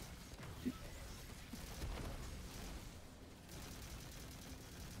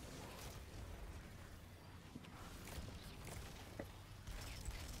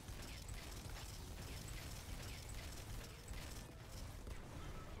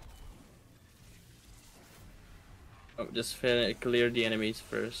 Oh, just clear the enemies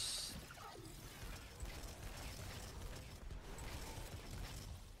first.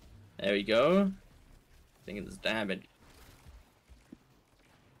 There we go. Thinking this damage.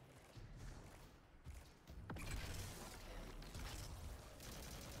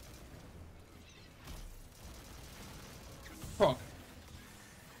 Fuck.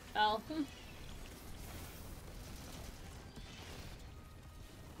 Well.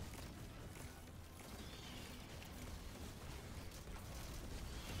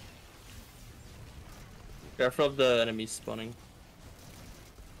 Careful of the enemies spawning.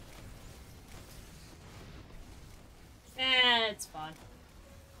 It's fine.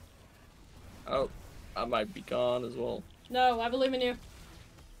 Oh, I might be gone as well. No, I believe in you.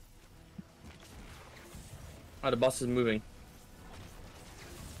 Oh, the boss is moving.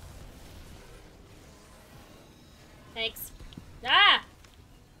 Thanks. Ah!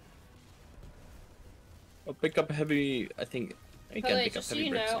 I'll pick up heavy. I think I can But pick up just so heavy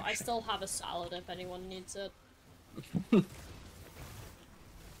you bricks. know, I actually. still have a salad if anyone needs it.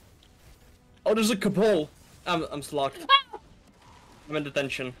 Oh, there's a cabal. I'm locked. I'm in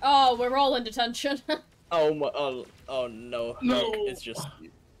detention. Oh, we're all in detention. Oh my. Oh no. No. It's just.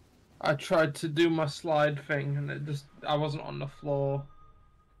 I tried to do my slide thing and I wasn't on the floor.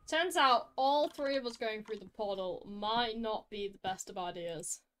 Turns out all 3 of us going through the portal might not be the best of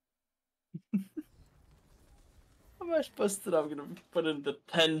ideas. How am I supposed to? I'm gonna put in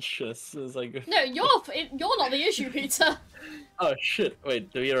detention as soon as I go. No, you're not the issue, Peter. Oh shit!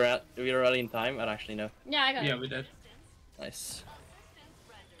 Wait, do we rally in time? I don't actually know. Yeah, I got Yeah, it. we did. Nice.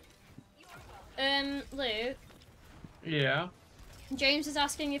 Luke, Yeah. James is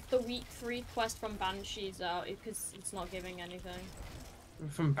asking if the week 3 quest from Banshee's out because it's not giving anything.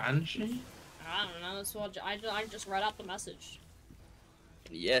 From Banshee? I don't know. That's what I just read out the message.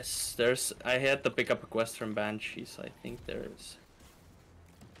 Yes, there's. I had to pick up a quest from Banshee, so I think there's.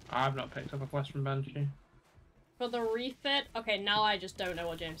 I've not picked up a quest from Banshee. For the refit, okay, now I just don't know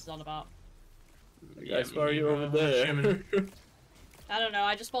what James is on about. Guys, why are you over there? I don't know.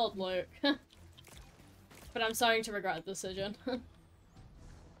 I just followed Luke, but I'm starting to regret the decision.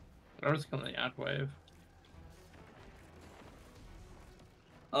 I'm just gonna add wave.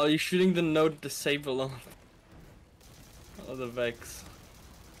 Oh, you're shooting the node disable on. Oh, the Vex.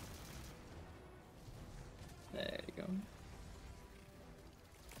 There you go.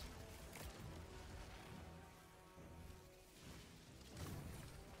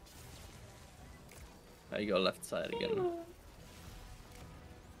 There you go, left side again.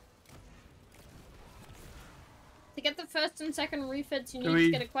 To get the first and second refits, you Do need we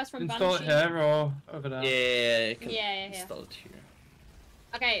to get a quest from install Banshee. it here or over there? Yeah, you can Yeah. install it here.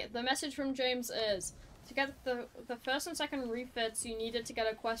 Okay, the message from James is, to get the first and second refits, you needed to get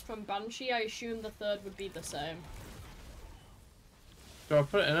a quest from Banshee. I assume the third would be the same. Do I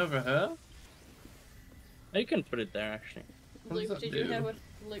put it in over here? You can put it there, actually. What does Luke, that did you do? hear what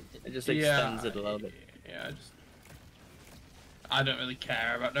Luke did? It just extends it a little bit. Yeah, I don't really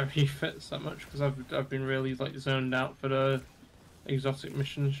care about the refits that much because I've been really like zoned out for the exotic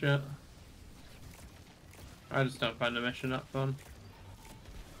mission shit. I just don't find the mission that fun.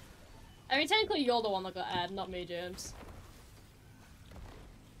 I mean, technically you're the one that got aired, not me, James.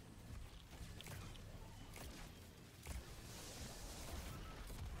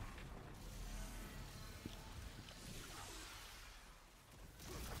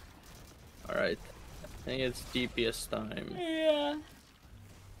 Alright. I think it's DPS time. Yeah.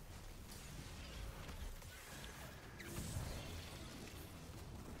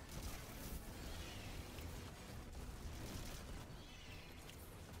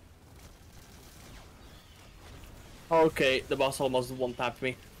 Okay, the boss almost one-tapped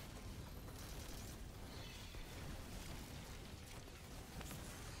me.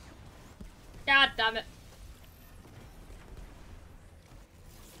 God damn it.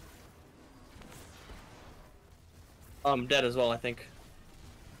 I'm dead as well, I think.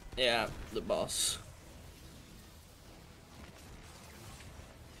 Yeah, the boss.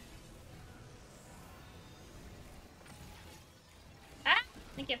 Ah!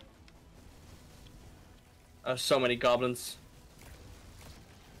 Thank you. So many goblins.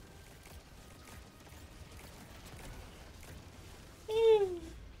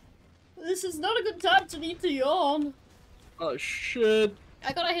 This is not a good time to need to yawn. Oh shit.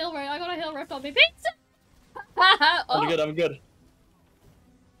 I got a heal rift on me. Pizza! Oh, I'm good, I'm good.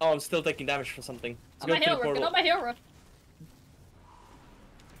 Oh, I'm still taking damage from something. Let's on go my to the heal rift, portal. on my heal rift.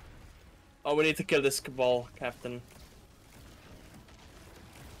 Oh, we need to kill this cabal captain.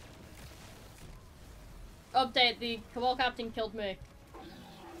 Update, the Cabal Captain killed me.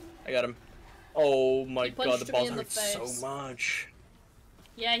 I got him. Oh my He god, punched the me boss in the hurts so face. much.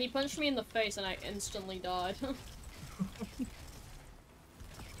 Yeah, he punched me in the face and I instantly died.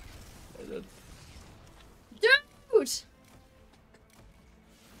 Dude!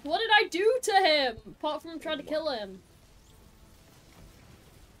 What did I do to him? Apart from trying to kill him.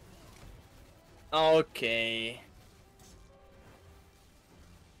 Okay.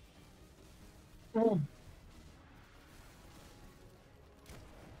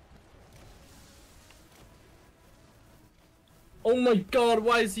 Oh my god,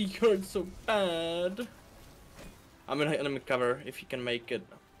 why is he hurt so bad? I'm gonna cover if you can make it.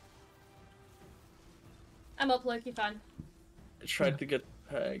 I'm up, Loki, fine. I tried to get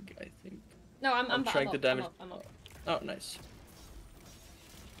Peg, I think. No, I'm trying up, to damage. I'm up. Oh, nice.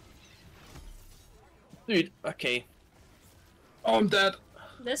 Dude, okay. Oh, I'm dead.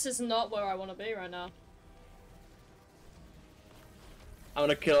 This is not where I want to be right now. I'm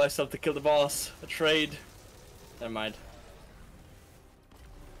gonna kill myself to kill the boss. A trade. Never mind.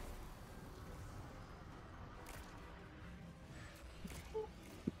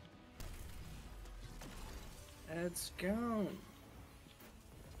 Let's go.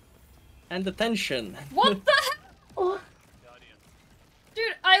 And attention. What the hell?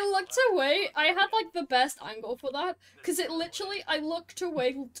 Dude, I looked away. I had like the best angle for that. Because it literally, I looked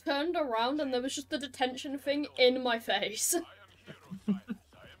away, turned around, and there was just the detention thing in my face. Is that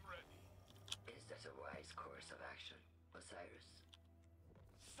a wise course of action, Osiris?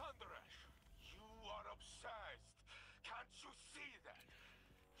 Sandrash, you are obsessed. Can't you see that?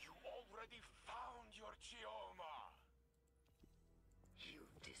 You already found your Chioma. You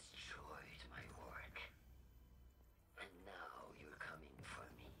destroyed my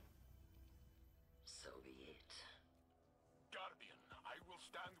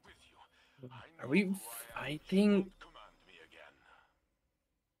Are we fighting? Command me again.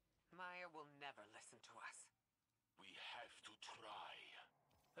 Maya will never listen to us. We have to try.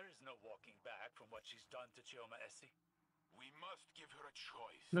 There is no walking back from what she's done to Chioma Essie. We must give her a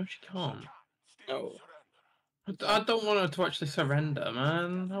choice. No, she can't. Still No. surrender. I don't want her to actually surrender,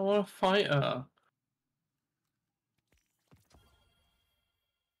 man. I want to fight her.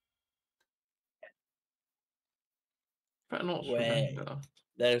 Better not Wait. surrender.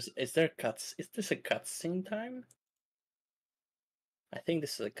 Is this a cutscene time? I think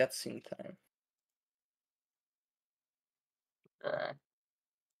this is a cutscene time.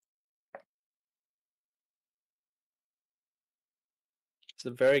 It's a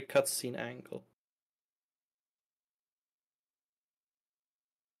very cutscene angle.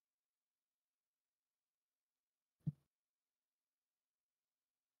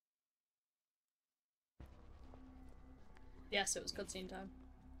 Yes, it was cutscene time.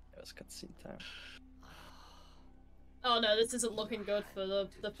 It was cutscene time. Oh no, this isn't looking good for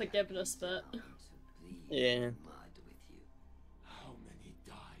the forgiveness bit. Yeah. How many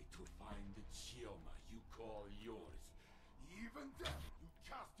died to find the Chioma you call yours? Even then, you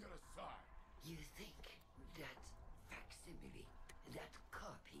cast it aside. You think that facsimile, that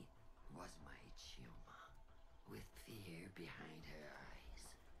copy, was my Chioma, with fear behind her eyes?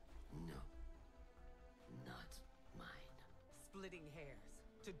 No, not mine. Splitting hairs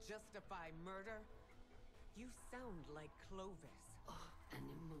to justify murder? You sound like Clovis. Oh, an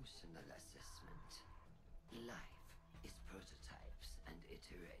emotional assessment. Life is prototypes and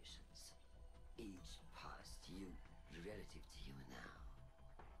iterations. Each past you relative to you now.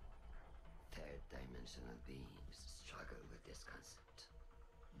 Third-dimensional beings struggle with this concept.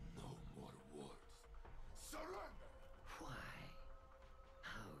 No more words. Surrender! Why?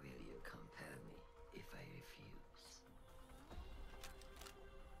 How will you compel me if I refuse?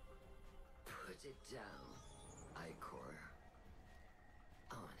 Put it down, Icor.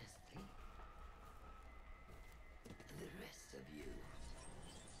 Honestly. The rest of you,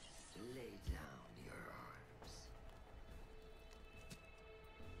 lay down your arms.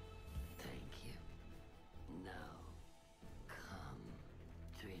 Thank you. Now, come,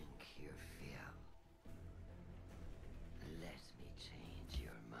 drink your fill. Let me change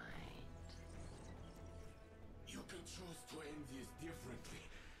your mind. You can choose to end this differently.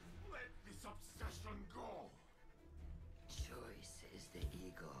 Let this obsession go. Choice is the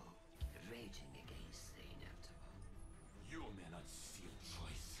ego raging against the inevitable. You may not see a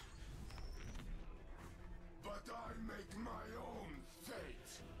choice. But I make my own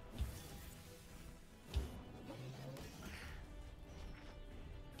fate.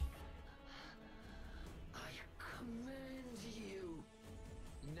 I command you.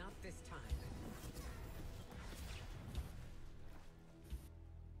 Not this time.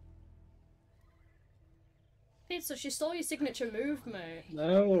 Pete, so she stole your signature move, mate.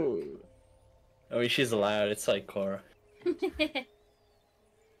 No. I mean, she's allowed. It's like Cora. You will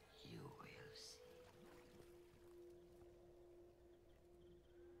see.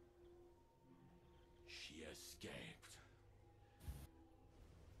 She escaped.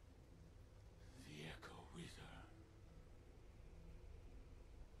 The Echo Wither.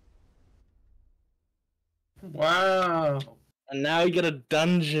 Wow. And now you get a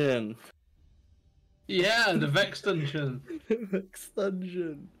dungeon. Yeah, the Vex dungeon. Next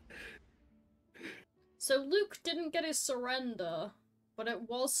dungeon. So Luke didn't get his surrender, but it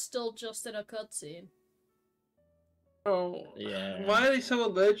was still just in a cutscene. Oh, Yeah. why are they so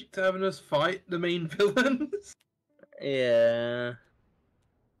allergic to having us fight the main villains? Yeah.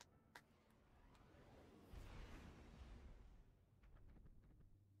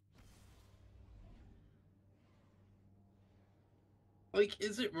 Like,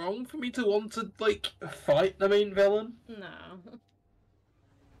 is it wrong for me to want to, like, fight the main villain? No.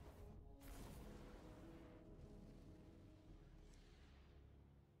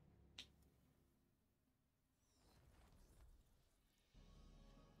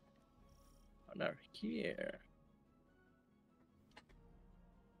 Now here.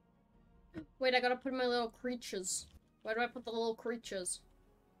 Wait, I gotta put my little creatures. Where do I put the little creatures?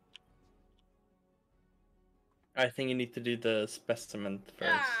 I think you need to do the specimen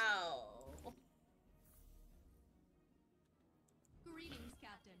first. Ow! Greetings,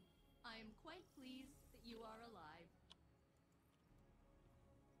 Captain. I am quite pleased that you are alive.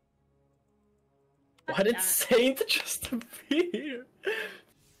 Why did Damn it. Saint just appear?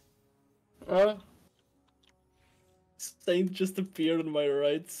 Saint just appeared on my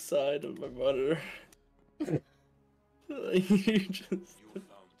right side of my monitor. You just... You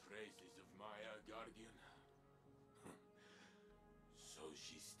found traces of Maya, Guardian. So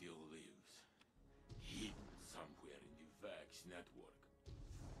she still lives. Vex network.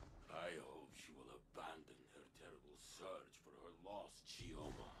 I hope she will abandon her terrible search for her lost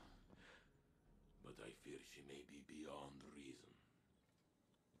Chioma. But I fear she may be beyond reason.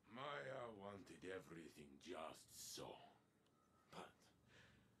 Maya wanted everything just so. But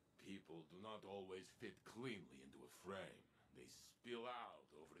people do not always fit cleanly into a frame. They spill out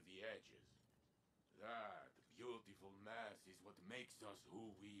over the edges. That beautiful mess is what makes us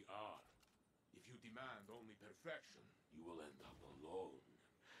who we are. If you demand only perfection, you will end up alone.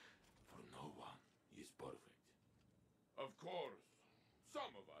 For no one is perfect. Of course,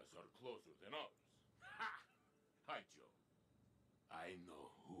 some of us are closer than others. Ha! Hi, Joe. I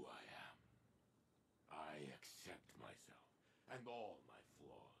know who I am. I accept myself and all my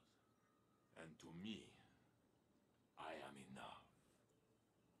flaws. And to me, I am enough.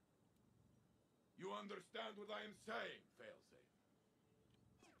 You understand what I am saying, Failsafe?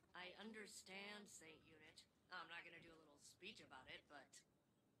 I understand, Saint Unit. I'm not gonna do a little speech about it, but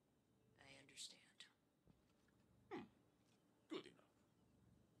I understand. Good enough.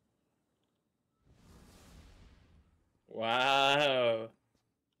 Wow.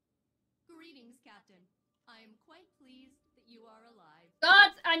 Greetings, Captain. I am quite pleased that you are alive.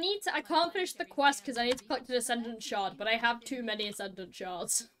 God, I can't finish the quest because I need to collect an Ascendant Shard, but I have too many Ascendant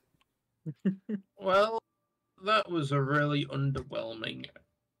Shards. Well, that was a really underwhelming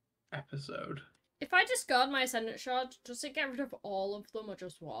episode. If I discard my Ascendant Shard, does it get rid of all of them or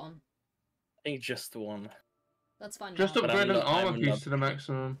just one? I think just one. Let's find Just out. But upgrade I'm an not- armor I'm piece not to the sure.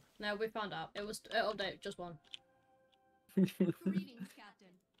 maximum. No, we found out. It was update, just one. Greetings, Captain.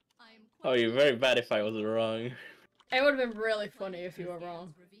 I am Oh, quite you're very pleased bad that if I you was are wrong. alive. It would have been really funny Flight if you were scans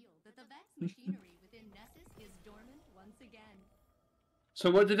wrong. reveal that the Vex machinery within Nessus is dormant once again.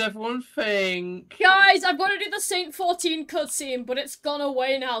 So what did everyone think? Guys, I've got to do the Saint 14 cutscene, but it's gone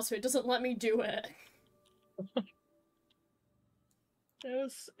away now, so it doesn't let me do it.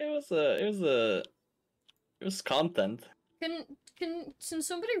 It was content. Can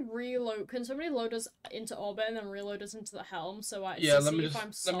somebody reload? Can somebody load us into orbit and then reload us into the helm so I Yeah, to let see me if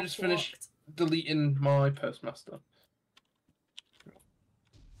just I'm let me just finish soft-locked? deleting my postmaster.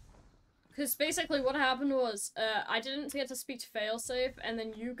 Because basically what happened was, I didn't get to speak to Failsafe, and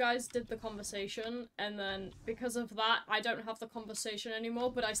then you guys did the conversation, and then because of that, I don't have the conversation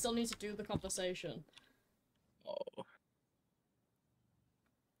anymore, but I still need to do the conversation. Oh.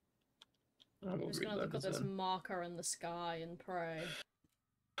 I I'm will just read gonna look at that this then. marker in the sky and pray.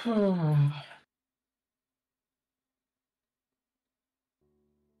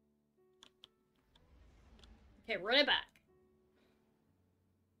 Okay, run it back.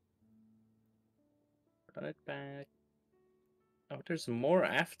 Run it back. Oh, there's more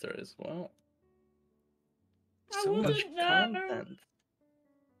after as well. I So much wouldn't know. content.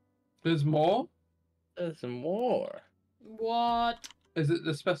 There's more? There's more. What? Is it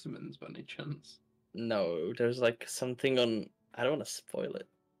the specimens by any chance? No, there's like something on. I don't want to spoil it.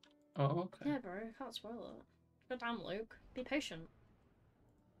 Oh, okay. Yeah, bro, I can't spoil it. God damn, Luke. Be patient.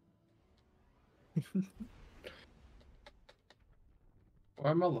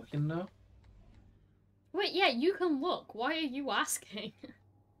 Why am I looking now? Wait, yeah, you can look. Why are you asking?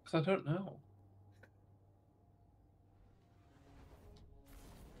 Because I don't know.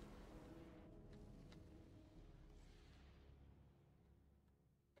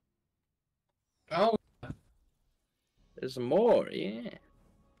 Oh, There's more, yeah.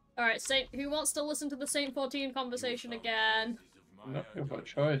 Alright, Saint, who wants to listen to the Saint 14 conversation again? no, you have a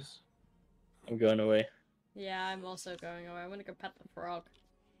choice. I'm going away. Yeah, I'm also going away. I'm gonna go pet the frog.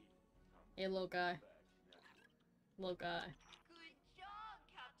 Hey, little guy. Little guy. Good job,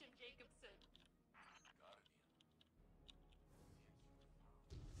 Captain Jacobson.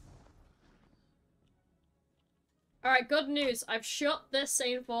 Alright, good news. I've shut this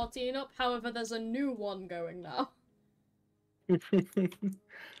Saint 14 up, however, there's a new one going now.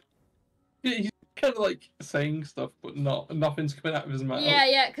 He's kind of like saying stuff, but nothing's coming out of his mouth.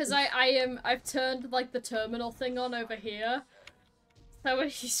 Yeah, because I've turned, like, the terminal thing on over here. So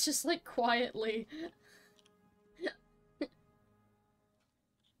he's just, like, quietly...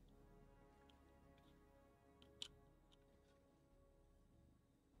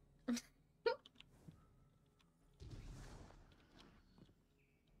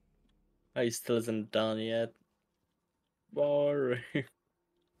 Oh, he still isn't done yet. Boring.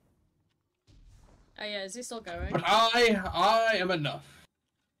 Oh yeah, is he still going? But I am enough.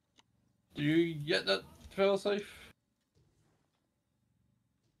 Do you get that, failsafe?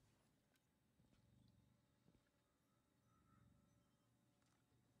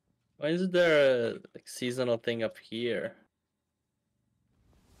 Why is there a like, seasonal thing up here?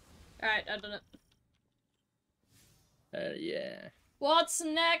 Alright, I've done it. Yeah. What's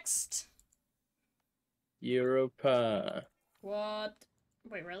next? Europa. What?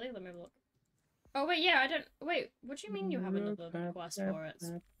 Wait, really? Let me have a look. Oh, wait, yeah, I don't... Wait, what do you mean you have another quest for it?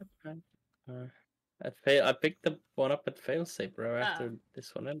 I picked the one up at Failsafe, bro, after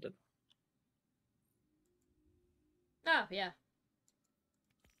this one ended. Oh, yeah.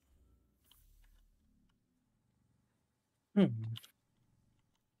 To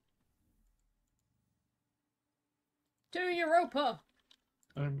Europa!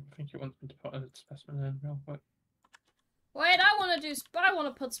 I don't think it wants me to put a specimen in real quick. Wait, I want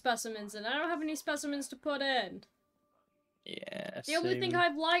to put specimens in. I don't have any specimens to put in. Yeah, The only thing same.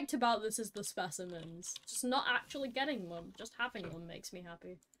 I've liked about this is the specimens. Just not actually getting them. Just having them makes me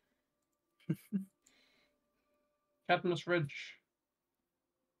happy. Cadmus Ridge.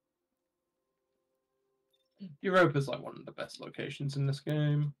 Europa's like one of the best locations in this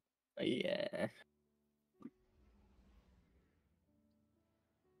game. Yeah.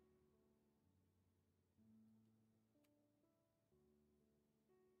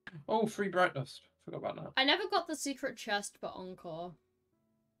 Oh, free bright dust. Forgot about that. I never got the secret chest for Encore.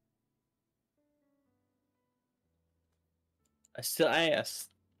 I'm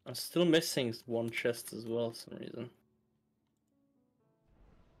still missing one chest as well for some reason.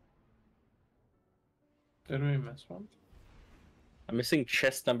 Did we miss one? I'm missing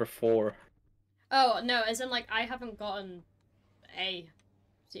chest number 4. Oh, no, as in, like, I haven't gotten a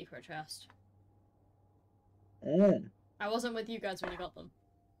secret chest. I wasn't with you guys when you got them.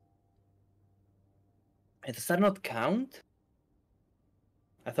 Hey, does that not count?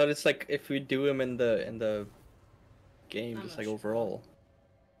 I thought it's like if we do them in the game, I'm just not like sure. overall.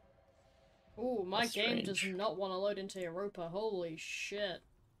 Ooh, my That's game does strange. not want to load into Europa. Holy shit.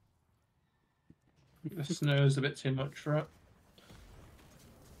 The snow's a bit too much for it.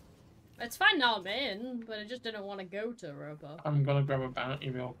 It's fine now I'm in, but it just didn't want to go to Europa. I'm gonna grab a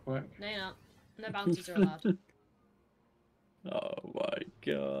bounty real quick. No, you're not. No bounties are allowed. Oh my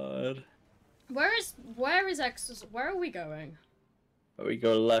god. Where is X? Where are we going? We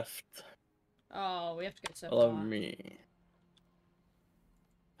go left. Oh, we have to go so Follow far. me.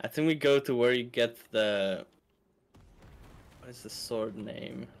 I think we go to where you get the... What is the sword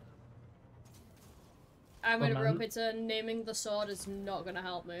name? I'm gonna man. rope it to naming the sword is not gonna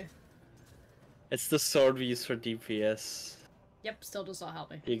help me. It's the sword we use for DPS. Yep, still does not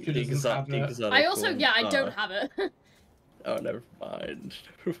help me. She doesn't have it. Exotic I also, one. yeah, I don't have it. Oh, never mind.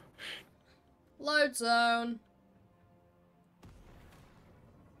 Load zone.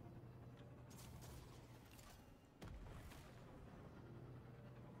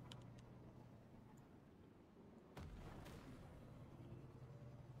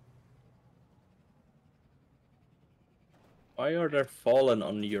 Why are there fallen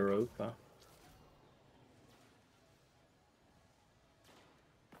on Europa?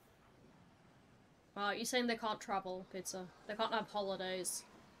 Wow, you're saying they can't travel, Pizza? They can't have holidays.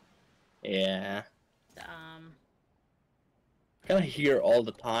 Yeah. Damn. I kinda hear all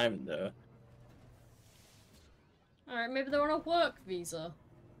the time though. Alright, maybe they're on a work visa.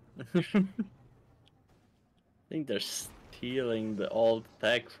 I think they're stealing all the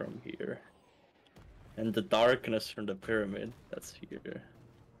tech from here. And the darkness from the pyramid, that's here.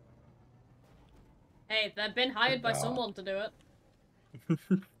 Hey, they've been hired by God. someone to do it.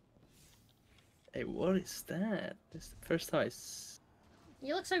 Hey, what is that? This is the first time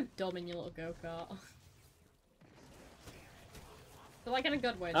You look so dumb in your little go-kart. But like in a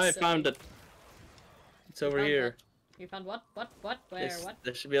good way. I found it. It's over found here. what? You found what? What? Where? What?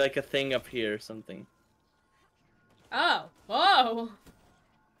 There should be like a thing up here or something. Oh! Whoa!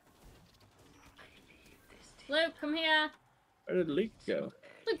 Luke, come here. Where did Luke go?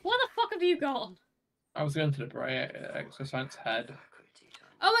 Luke, where the fuck have you gone? I was going to the bright exercise head.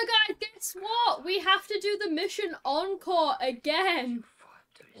 Oh my god, guess what? We have to do the mission encore again.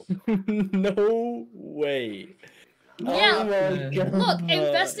 No way. Yeah. Oh my god. Look,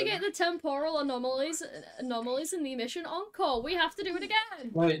 investigate the temporal anomalies in the mission encore. We have to do it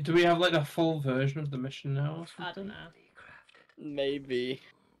again. Wait, do we have like a full version of the mission now? Or I don't something? know. Maybe.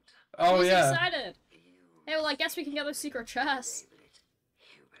 Oh Who's yeah. excited? Hey, well, I guess we can get those secret chests.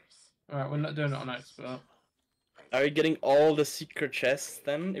 Alright, we're not doing it on expert. Are we getting all the secret chests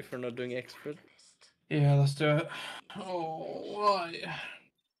then, if we're not doing expert? Yeah, let's do it. Oh, why?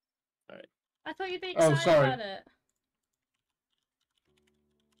 I thought you'd be Oh, excited sorry. about it.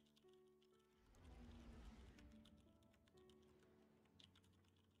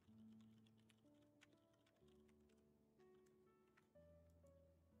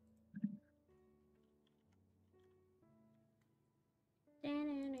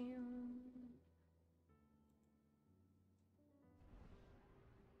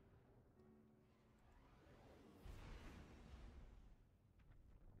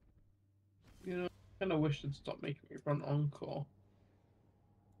 kind of wish they'd stop making me run Encore.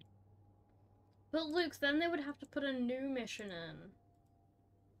 But Luke, then they would have to put a new mission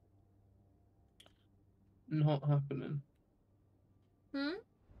in. Not happening. Hmm?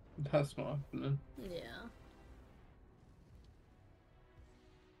 That's not happening. Yeah.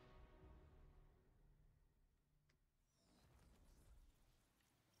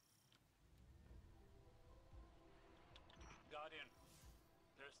 Guardian,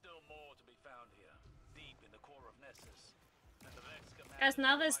 there's still more to be found here, deep in the core of Nessus. And the Vex command Guys,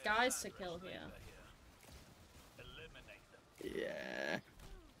 now there's by guys to Sandra kill Slater here. Eliminate them. Yeah.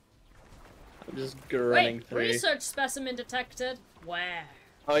 I'm just running Wait, through. research specimen detected. Where?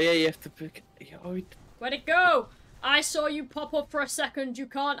 Oh yeah, you have to pick. Yeah, oh, Where'd it go? I saw you pop up for a second. You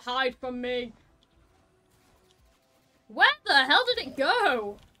can't hide from me. Where the hell did it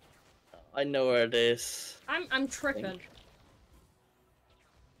go? I know where it is. I'm tripping.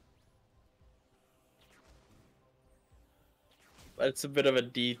 But it's a bit of a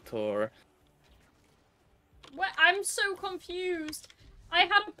detour. I'm so confused. I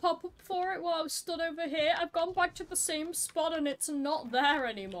had a pop-up for it while I was stood over here. I've gone back to the same spot and it's not there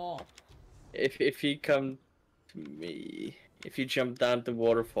anymore. If you come to me, if you jump down the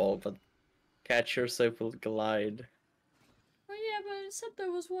waterfall, but catch yourself will glide. Oh yeah, but it said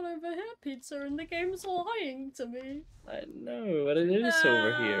there was one over here, Pizza, and the game's lying to me. I know, but it is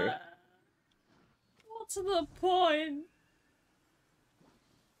over here. What's the point?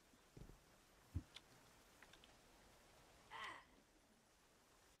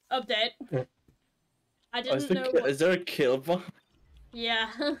 Update. I didn't know what... Is there a kill bomb? Yeah.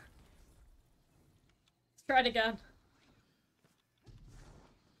 Let's try it again.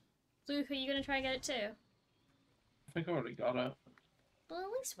 Luke, are you gonna try and get it too? I think I already got it. Well,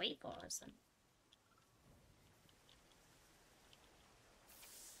 at least wait for us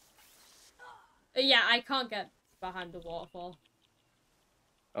then. Yeah, I can't get behind the waterfall.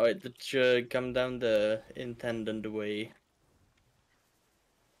 Oh wait, did you come down the intended way?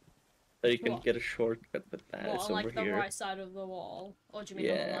 So you can What? get a shortcut with that. What, It's on over like the here. right side of the wall? Or do you mean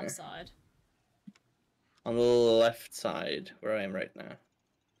on the Yeah. left side? On the left side, where I am right now.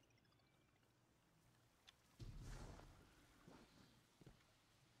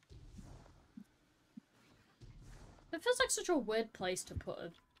 It feels like such a weird place to put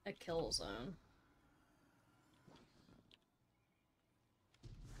a kill zone.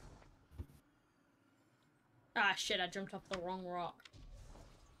 Ah shit, I jumped off the wrong rock.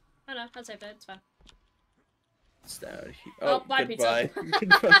 Oh no, I saved it, it's fine. It's down here. Oh, Oh, bye, goodbye. pizza.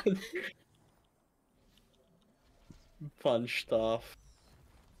 Goodbye. Punched off.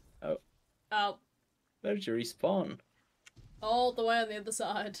 Oh. Where did you respawn? All the way on the other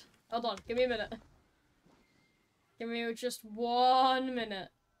side. Hold on, give me a minute. Give me just 1 minute.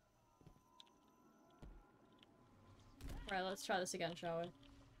 Right, let's try this again, shall we?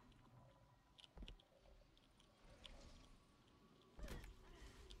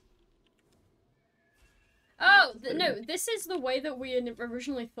 Oh, no, this is the way that we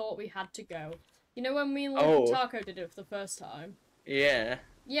originally thought we had to go. You know when me and Luke and Taco did it for the first time? Yeah.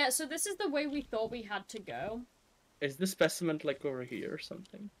 Yeah, so this is the way we thought we had to go. Is the specimen like over here or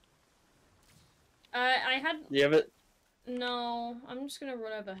something? I had... You have it? No, I'm just gonna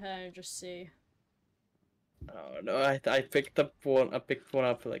run over here and just see. Oh no, I picked up one. I picked one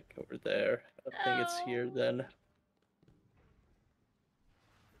up like over there. I think it's here then.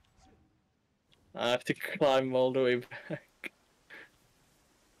 I have to climb all the way back.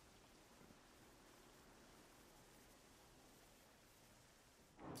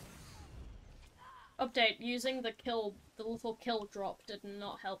 Update, using the little kill drop did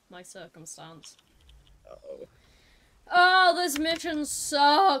not help my circumstance. Uh-oh. Oh, this mission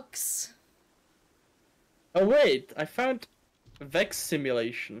sucks! Oh wait, I found Vex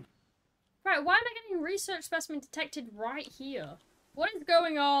simulation. Right, why am I getting research specimen detected right here? What is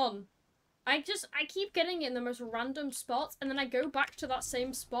going on? I keep getting it in the most random spots, and then I go back to that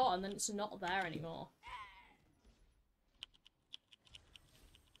same spot, and then it's not there anymore.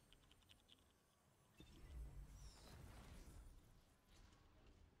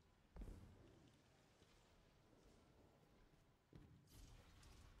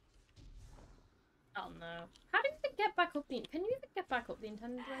 Oh no. How do you even get back up the... Can you even get back up the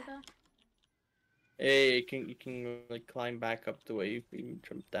intended way there? Hey, you can like climb back up the way you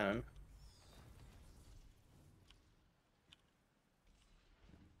jumped down.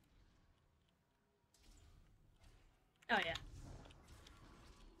 Oh yeah.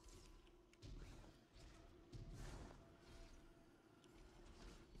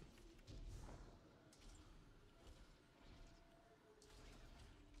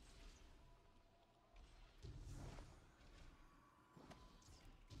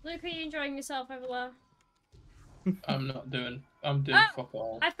 Luke, are you enjoying yourself over there? I'm doing Ah! fuck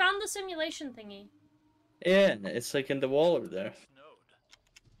all. I found the simulation thingy. Yeah, it's like in the wall over there. Node.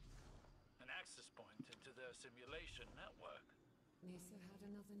 An access point into their simulation network.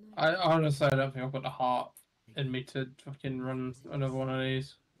 I honestly, I don't think I've got the heart in me to fucking run another one of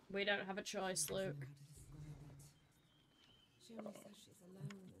these. We don't have a choice, Luke. She only says she's alone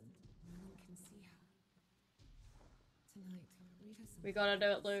and no one can see her. Tonight, read her some. We gotta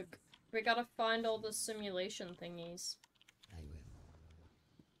do it, Luke. We gotta find all the simulation thingies. I will.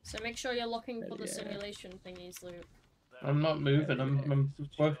 So make sure you're looking for the Yeah. simulation thingies, Luke. I'm not moving. I'm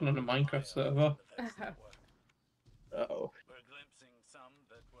working on a Minecraft server. Uh-oh. We're glimpsing some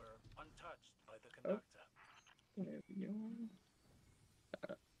that were untouched by the conductor. There we go.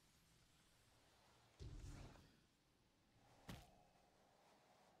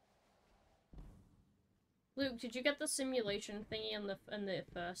 Luke, did you get the simulation thingy in the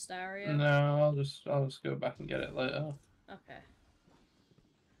first area? No, I'll just go back and get it later. Okay.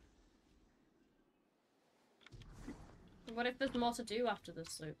 What if there's more to do after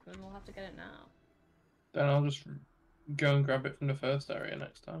this, Luke? Then we'll have to get it now. Then I'll just go and grab it from the first area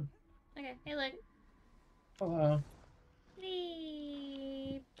next time. Okay, hey Luke. Hello.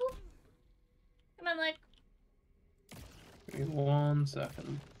 Whee! Boop. Come on, Luke. Give me 1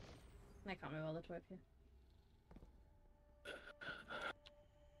 second. I can't move all the way up here.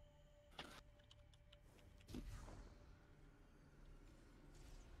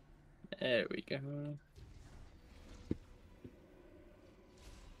 There we go.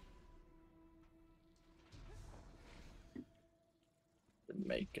 Didn't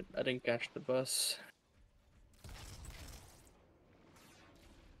make it. I didn't catch the bus.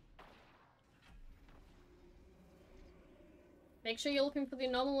 Make sure you're looking for the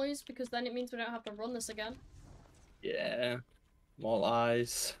anomalies, because then it means we don't have to run this again. Yeah. More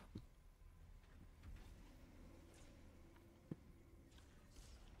eyes.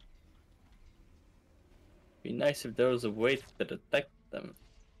 Be nice if there was a way to detect them.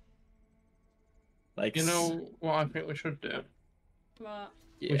 Like, You know what I think we should do? What?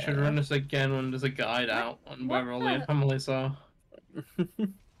 We should run this again when there's a guide out on what where all the the- anomalies are.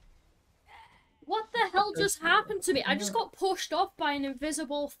 What the hell just happened to me? I just got pushed off by an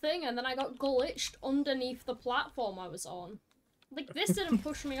invisible thing and then I got glitched underneath the platform I was on. Like, this didn't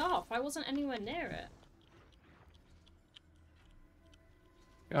push me off. I wasn't anywhere near it.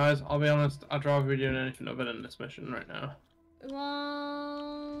 Guys, I'll be honest, I'd rather be doing anything other than this mission right now.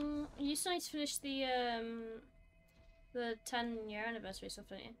 Well, you still need to finish the 10-year anniversary stuff,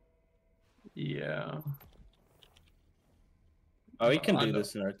 don't you? Yeah. Oh, we can I do know.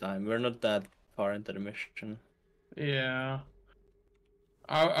 this in our time. We're not that far into the mission. Yeah.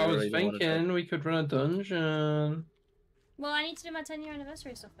 I was really wanna thinking we could run a dungeon. Well, I need to do my 10-year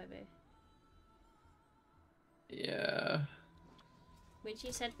anniversary stuff, baby. Yeah. Which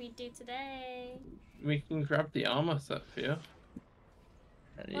you said we'd do today. We can grab the armor set for you.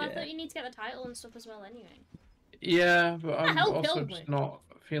 Well, I Yeah. thought you need to get the title and stuff as well anyway. Yeah, but I'm hell also killed just me? not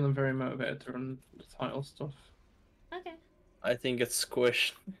feeling very motivated to run the title stuff. Okay. I think it's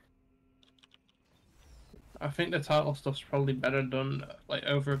squished. I think the title stuff's probably better done like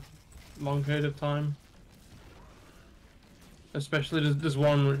over a long period of time. Especially there's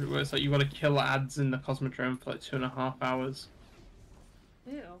one where it's like you gotta kill ads in the Cosmodrome for like 2.5 hours.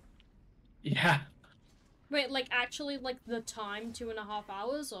 Ew. Yeah. Wait, like actually like the time 2.5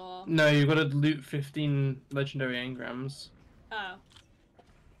 hours or? No, you gotta loot 15 legendary engrams. Oh.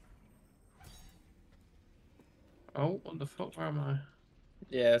 Oh, what the fuck, where am I?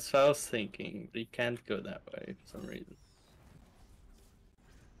 Yeah, so I was thinking, but you can't go that way for some reason.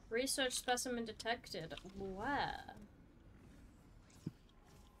 Research specimen detected. Where?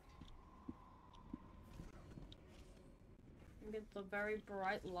 Maybe at the very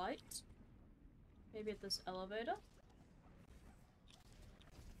bright light? Maybe at this elevator?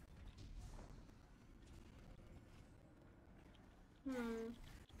 Hmm.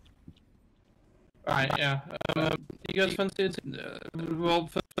 Right, yeah. You guys fancy it? Well,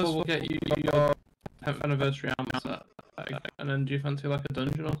 first we'll get you your 10th anniversary armor set. And then do you fancy like a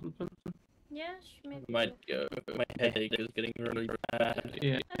dungeon or something? Yeah, maybe. Might go. My headache is getting really bad.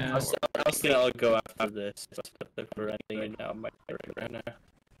 Yeah. I'll say I'll go after this. But for anything right now, my headache right now.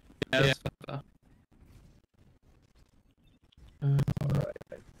 Yeah.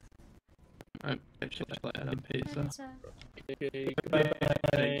 Alright, actually, pizza. Okay, Gets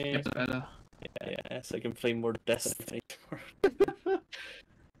bye. better. Yeah, so I can play more Destiny.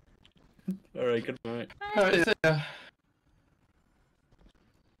 Alright, good night. Alright, so, yeah.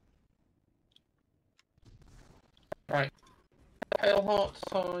 Right. Pale Heart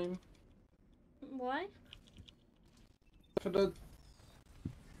time Why? for the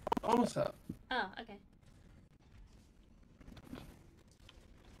armor set. Oh, okay.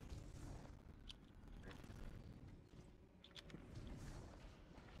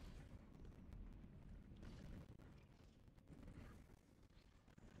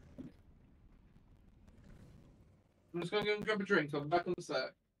 I'm just gonna go and grab a drink. I'll be back in a sec.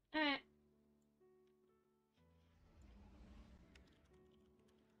 Alright.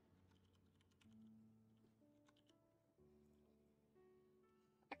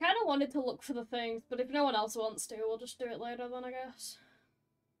 I kind of wanted to look for the things, but if no one else wants to, we'll just do it later then, I guess.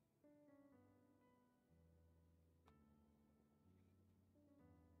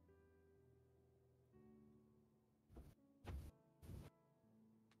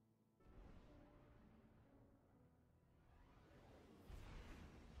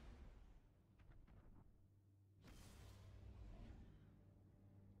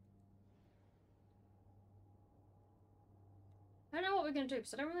 I don't know what we're gonna do,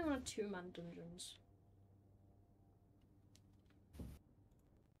 because I don't really want two-man dungeons.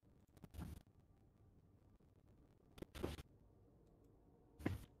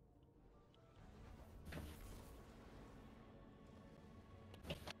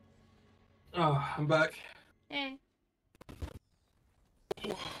 Oh, I'm back. Hey.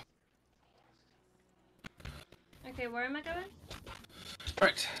 Okay, where am I going?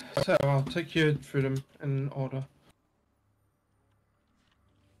 Right, so I'll take you through them in order.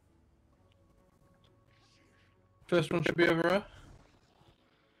 First one should be over here.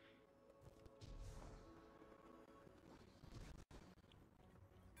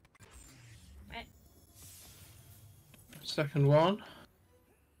 Right. Second one.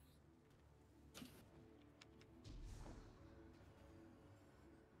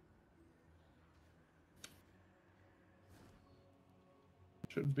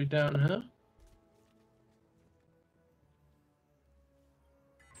 Should be down here.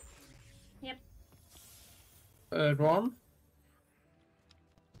 Yep. Third one.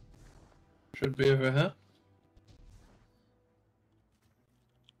 Should be over here.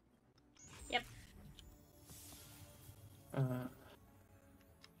 Yep.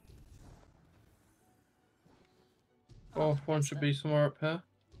 Fourth one that's should it. be somewhere up here.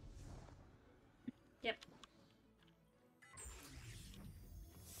 Yep.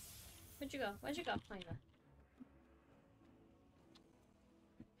 Where'd you go? Where'd you go? Oh, you go.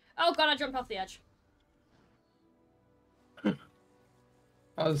 Oh god, I jumped off the edge.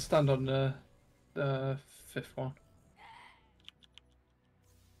 I'll stand on the fifth one.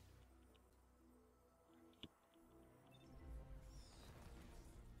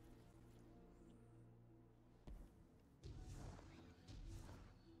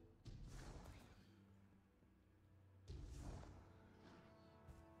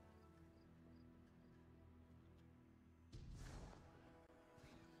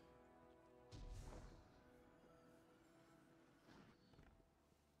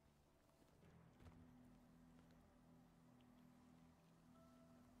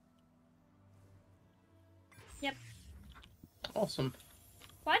 Yep. Awesome.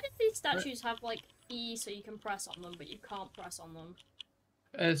 Why did these statues have, like, E so you can press on them, but you can't press on them?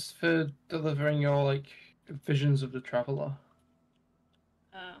 It's for delivering your, like, visions of the traveler.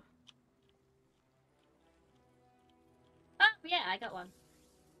 Oh. Oh, yeah, I got one.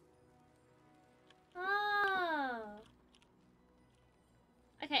 Oh.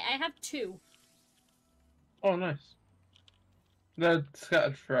 Okay, I have two. Oh, nice. They're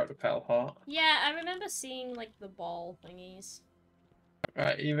scattered throughout the Pale Heart. Yeah, I remember seeing, like, the ball thingies.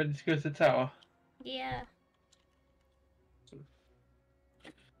 Right, you ready to go to the tower? Yeah.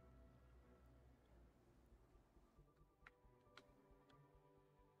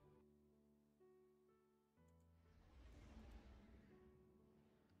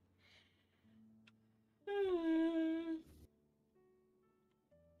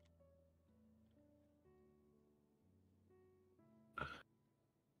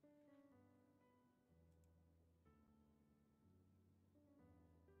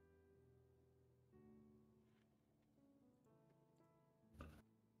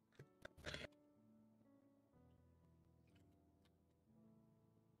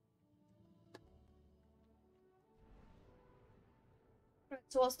 Right,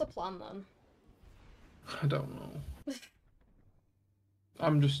 so what's the plan then? I don't know.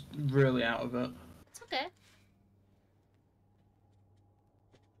 I'm just really out of it. It's okay.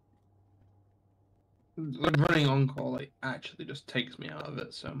 Like, running on call, like, actually just takes me out of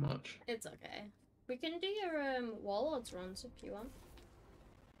it so much. It's okay. We can do your warlords runs if you want.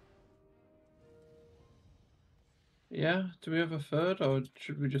 Yeah, do we have a third, or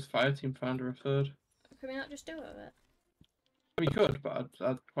should we just fire team founder a third? Can we not just do it with it? We could, but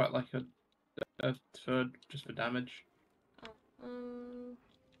I'd quite like a third just for damage.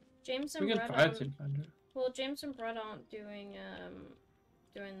 James We and can Brad fire aren't... team founder. Well, James and Brad aren't doing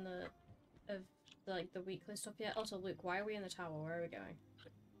like the weekly stuff yet. Also, Luke, why are we in the tower? Where are we going?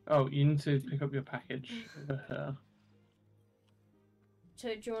 Oh, you need to pick up your package over here. So,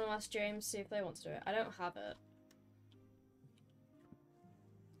 do you want to ask James, see if they want to do it? I don't have it.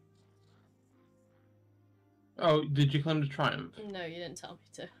 Oh, did you claim to Triumph? No, you didn't tell me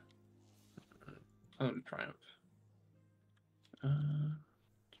to. Claim to Triumph.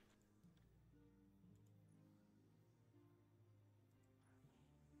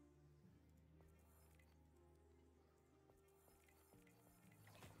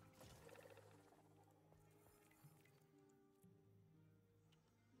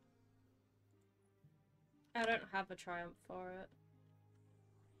 I don't have a triumph for it.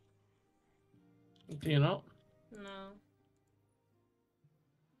 Do you not? No.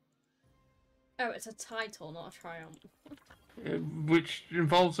 Oh, it's a title, not a triumph. Which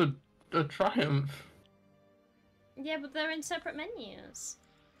involves a Triumph. Yeah, but they're in separate menus.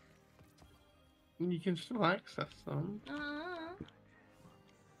 You can still access them.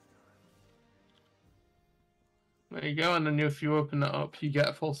 There you go, and then if you open it up, you get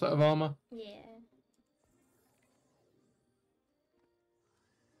a full set of armor. Yeah.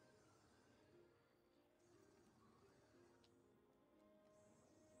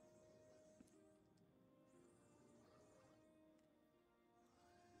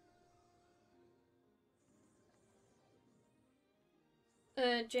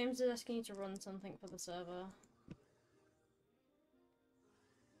 James is asking you to run something for the server.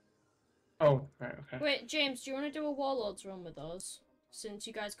 Oh, right, okay. Wait, James, do you want to do a Warlords run with us? Since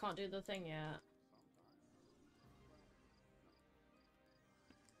you guys can't do the thing yet.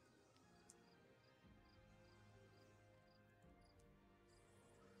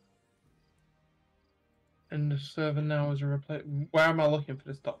 And the server now is a replace. Where am I looking for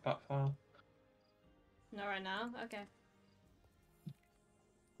this .bat file? Not right now? Okay.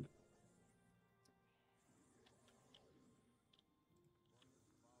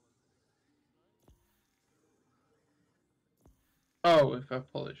 Oh, if I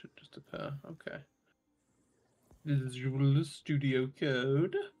pull it, should just appear. Okay. Visual Studio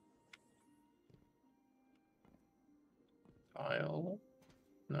Code. File.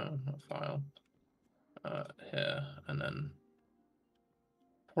 No, not file. Here, and then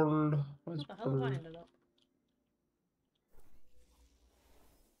pulled. Where's What the hell have I ended up?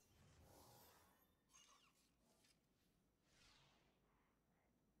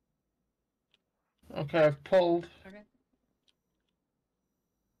 Okay, I've pulled. Okay.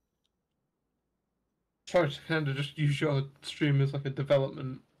 Sorry to kind of just use your stream as like a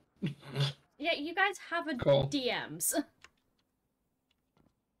development. Yeah, you guys have a Cool. DMs.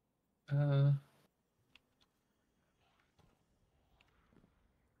 Oh,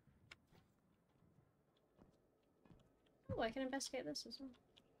 I can investigate this as well.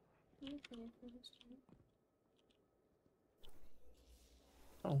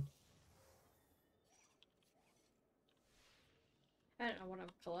 Oh. I don't know what I'm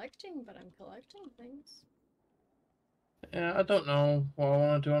collecting, but I'm collecting things. Yeah, I don't know what I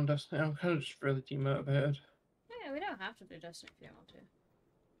want to do on Destiny. I'm kind of just really demotivated. Yeah, we don't have to do Destiny if you don't want to.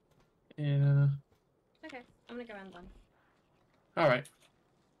 Yeah. Okay, I'm gonna go end then. Alright.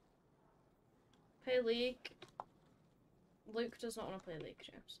 Play League. Luke does not want to play League,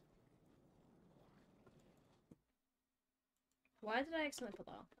 James. Why did I accidentally put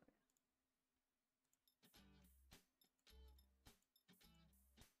that on?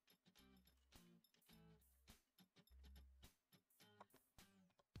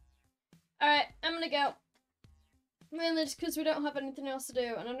 Alright, I'm gonna go. Mainly just because we don't have anything else to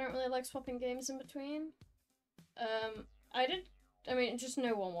do, and I don't really like swapping games in between. I mean, just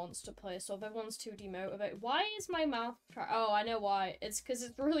no one wants to play, so if everyone's too demotivated. Why is my mouth oh, I know why. It's because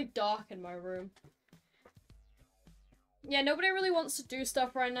it's really dark in my room. Yeah, nobody really wants to do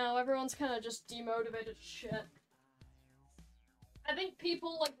stuff right now. Everyone's kind of just demotivated shit. I think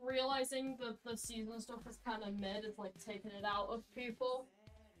people, like, realizing that the season stuff is kind of mid is, like, taking it out of people.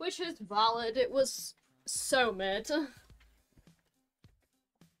 Which is valid. It was so mid.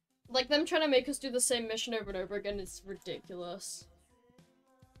 Like, them trying to make us do the same mission over and over again is ridiculous.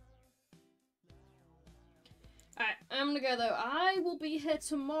 Alright, I'm gonna go though. I will be here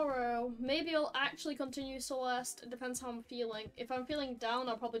tomorrow. Maybe I'll actually continue Celeste. It depends how I'm feeling. If I'm feeling down,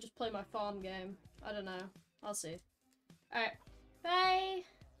 I'll probably just play my farm game. I don't know. I'll see. Alright. Bye!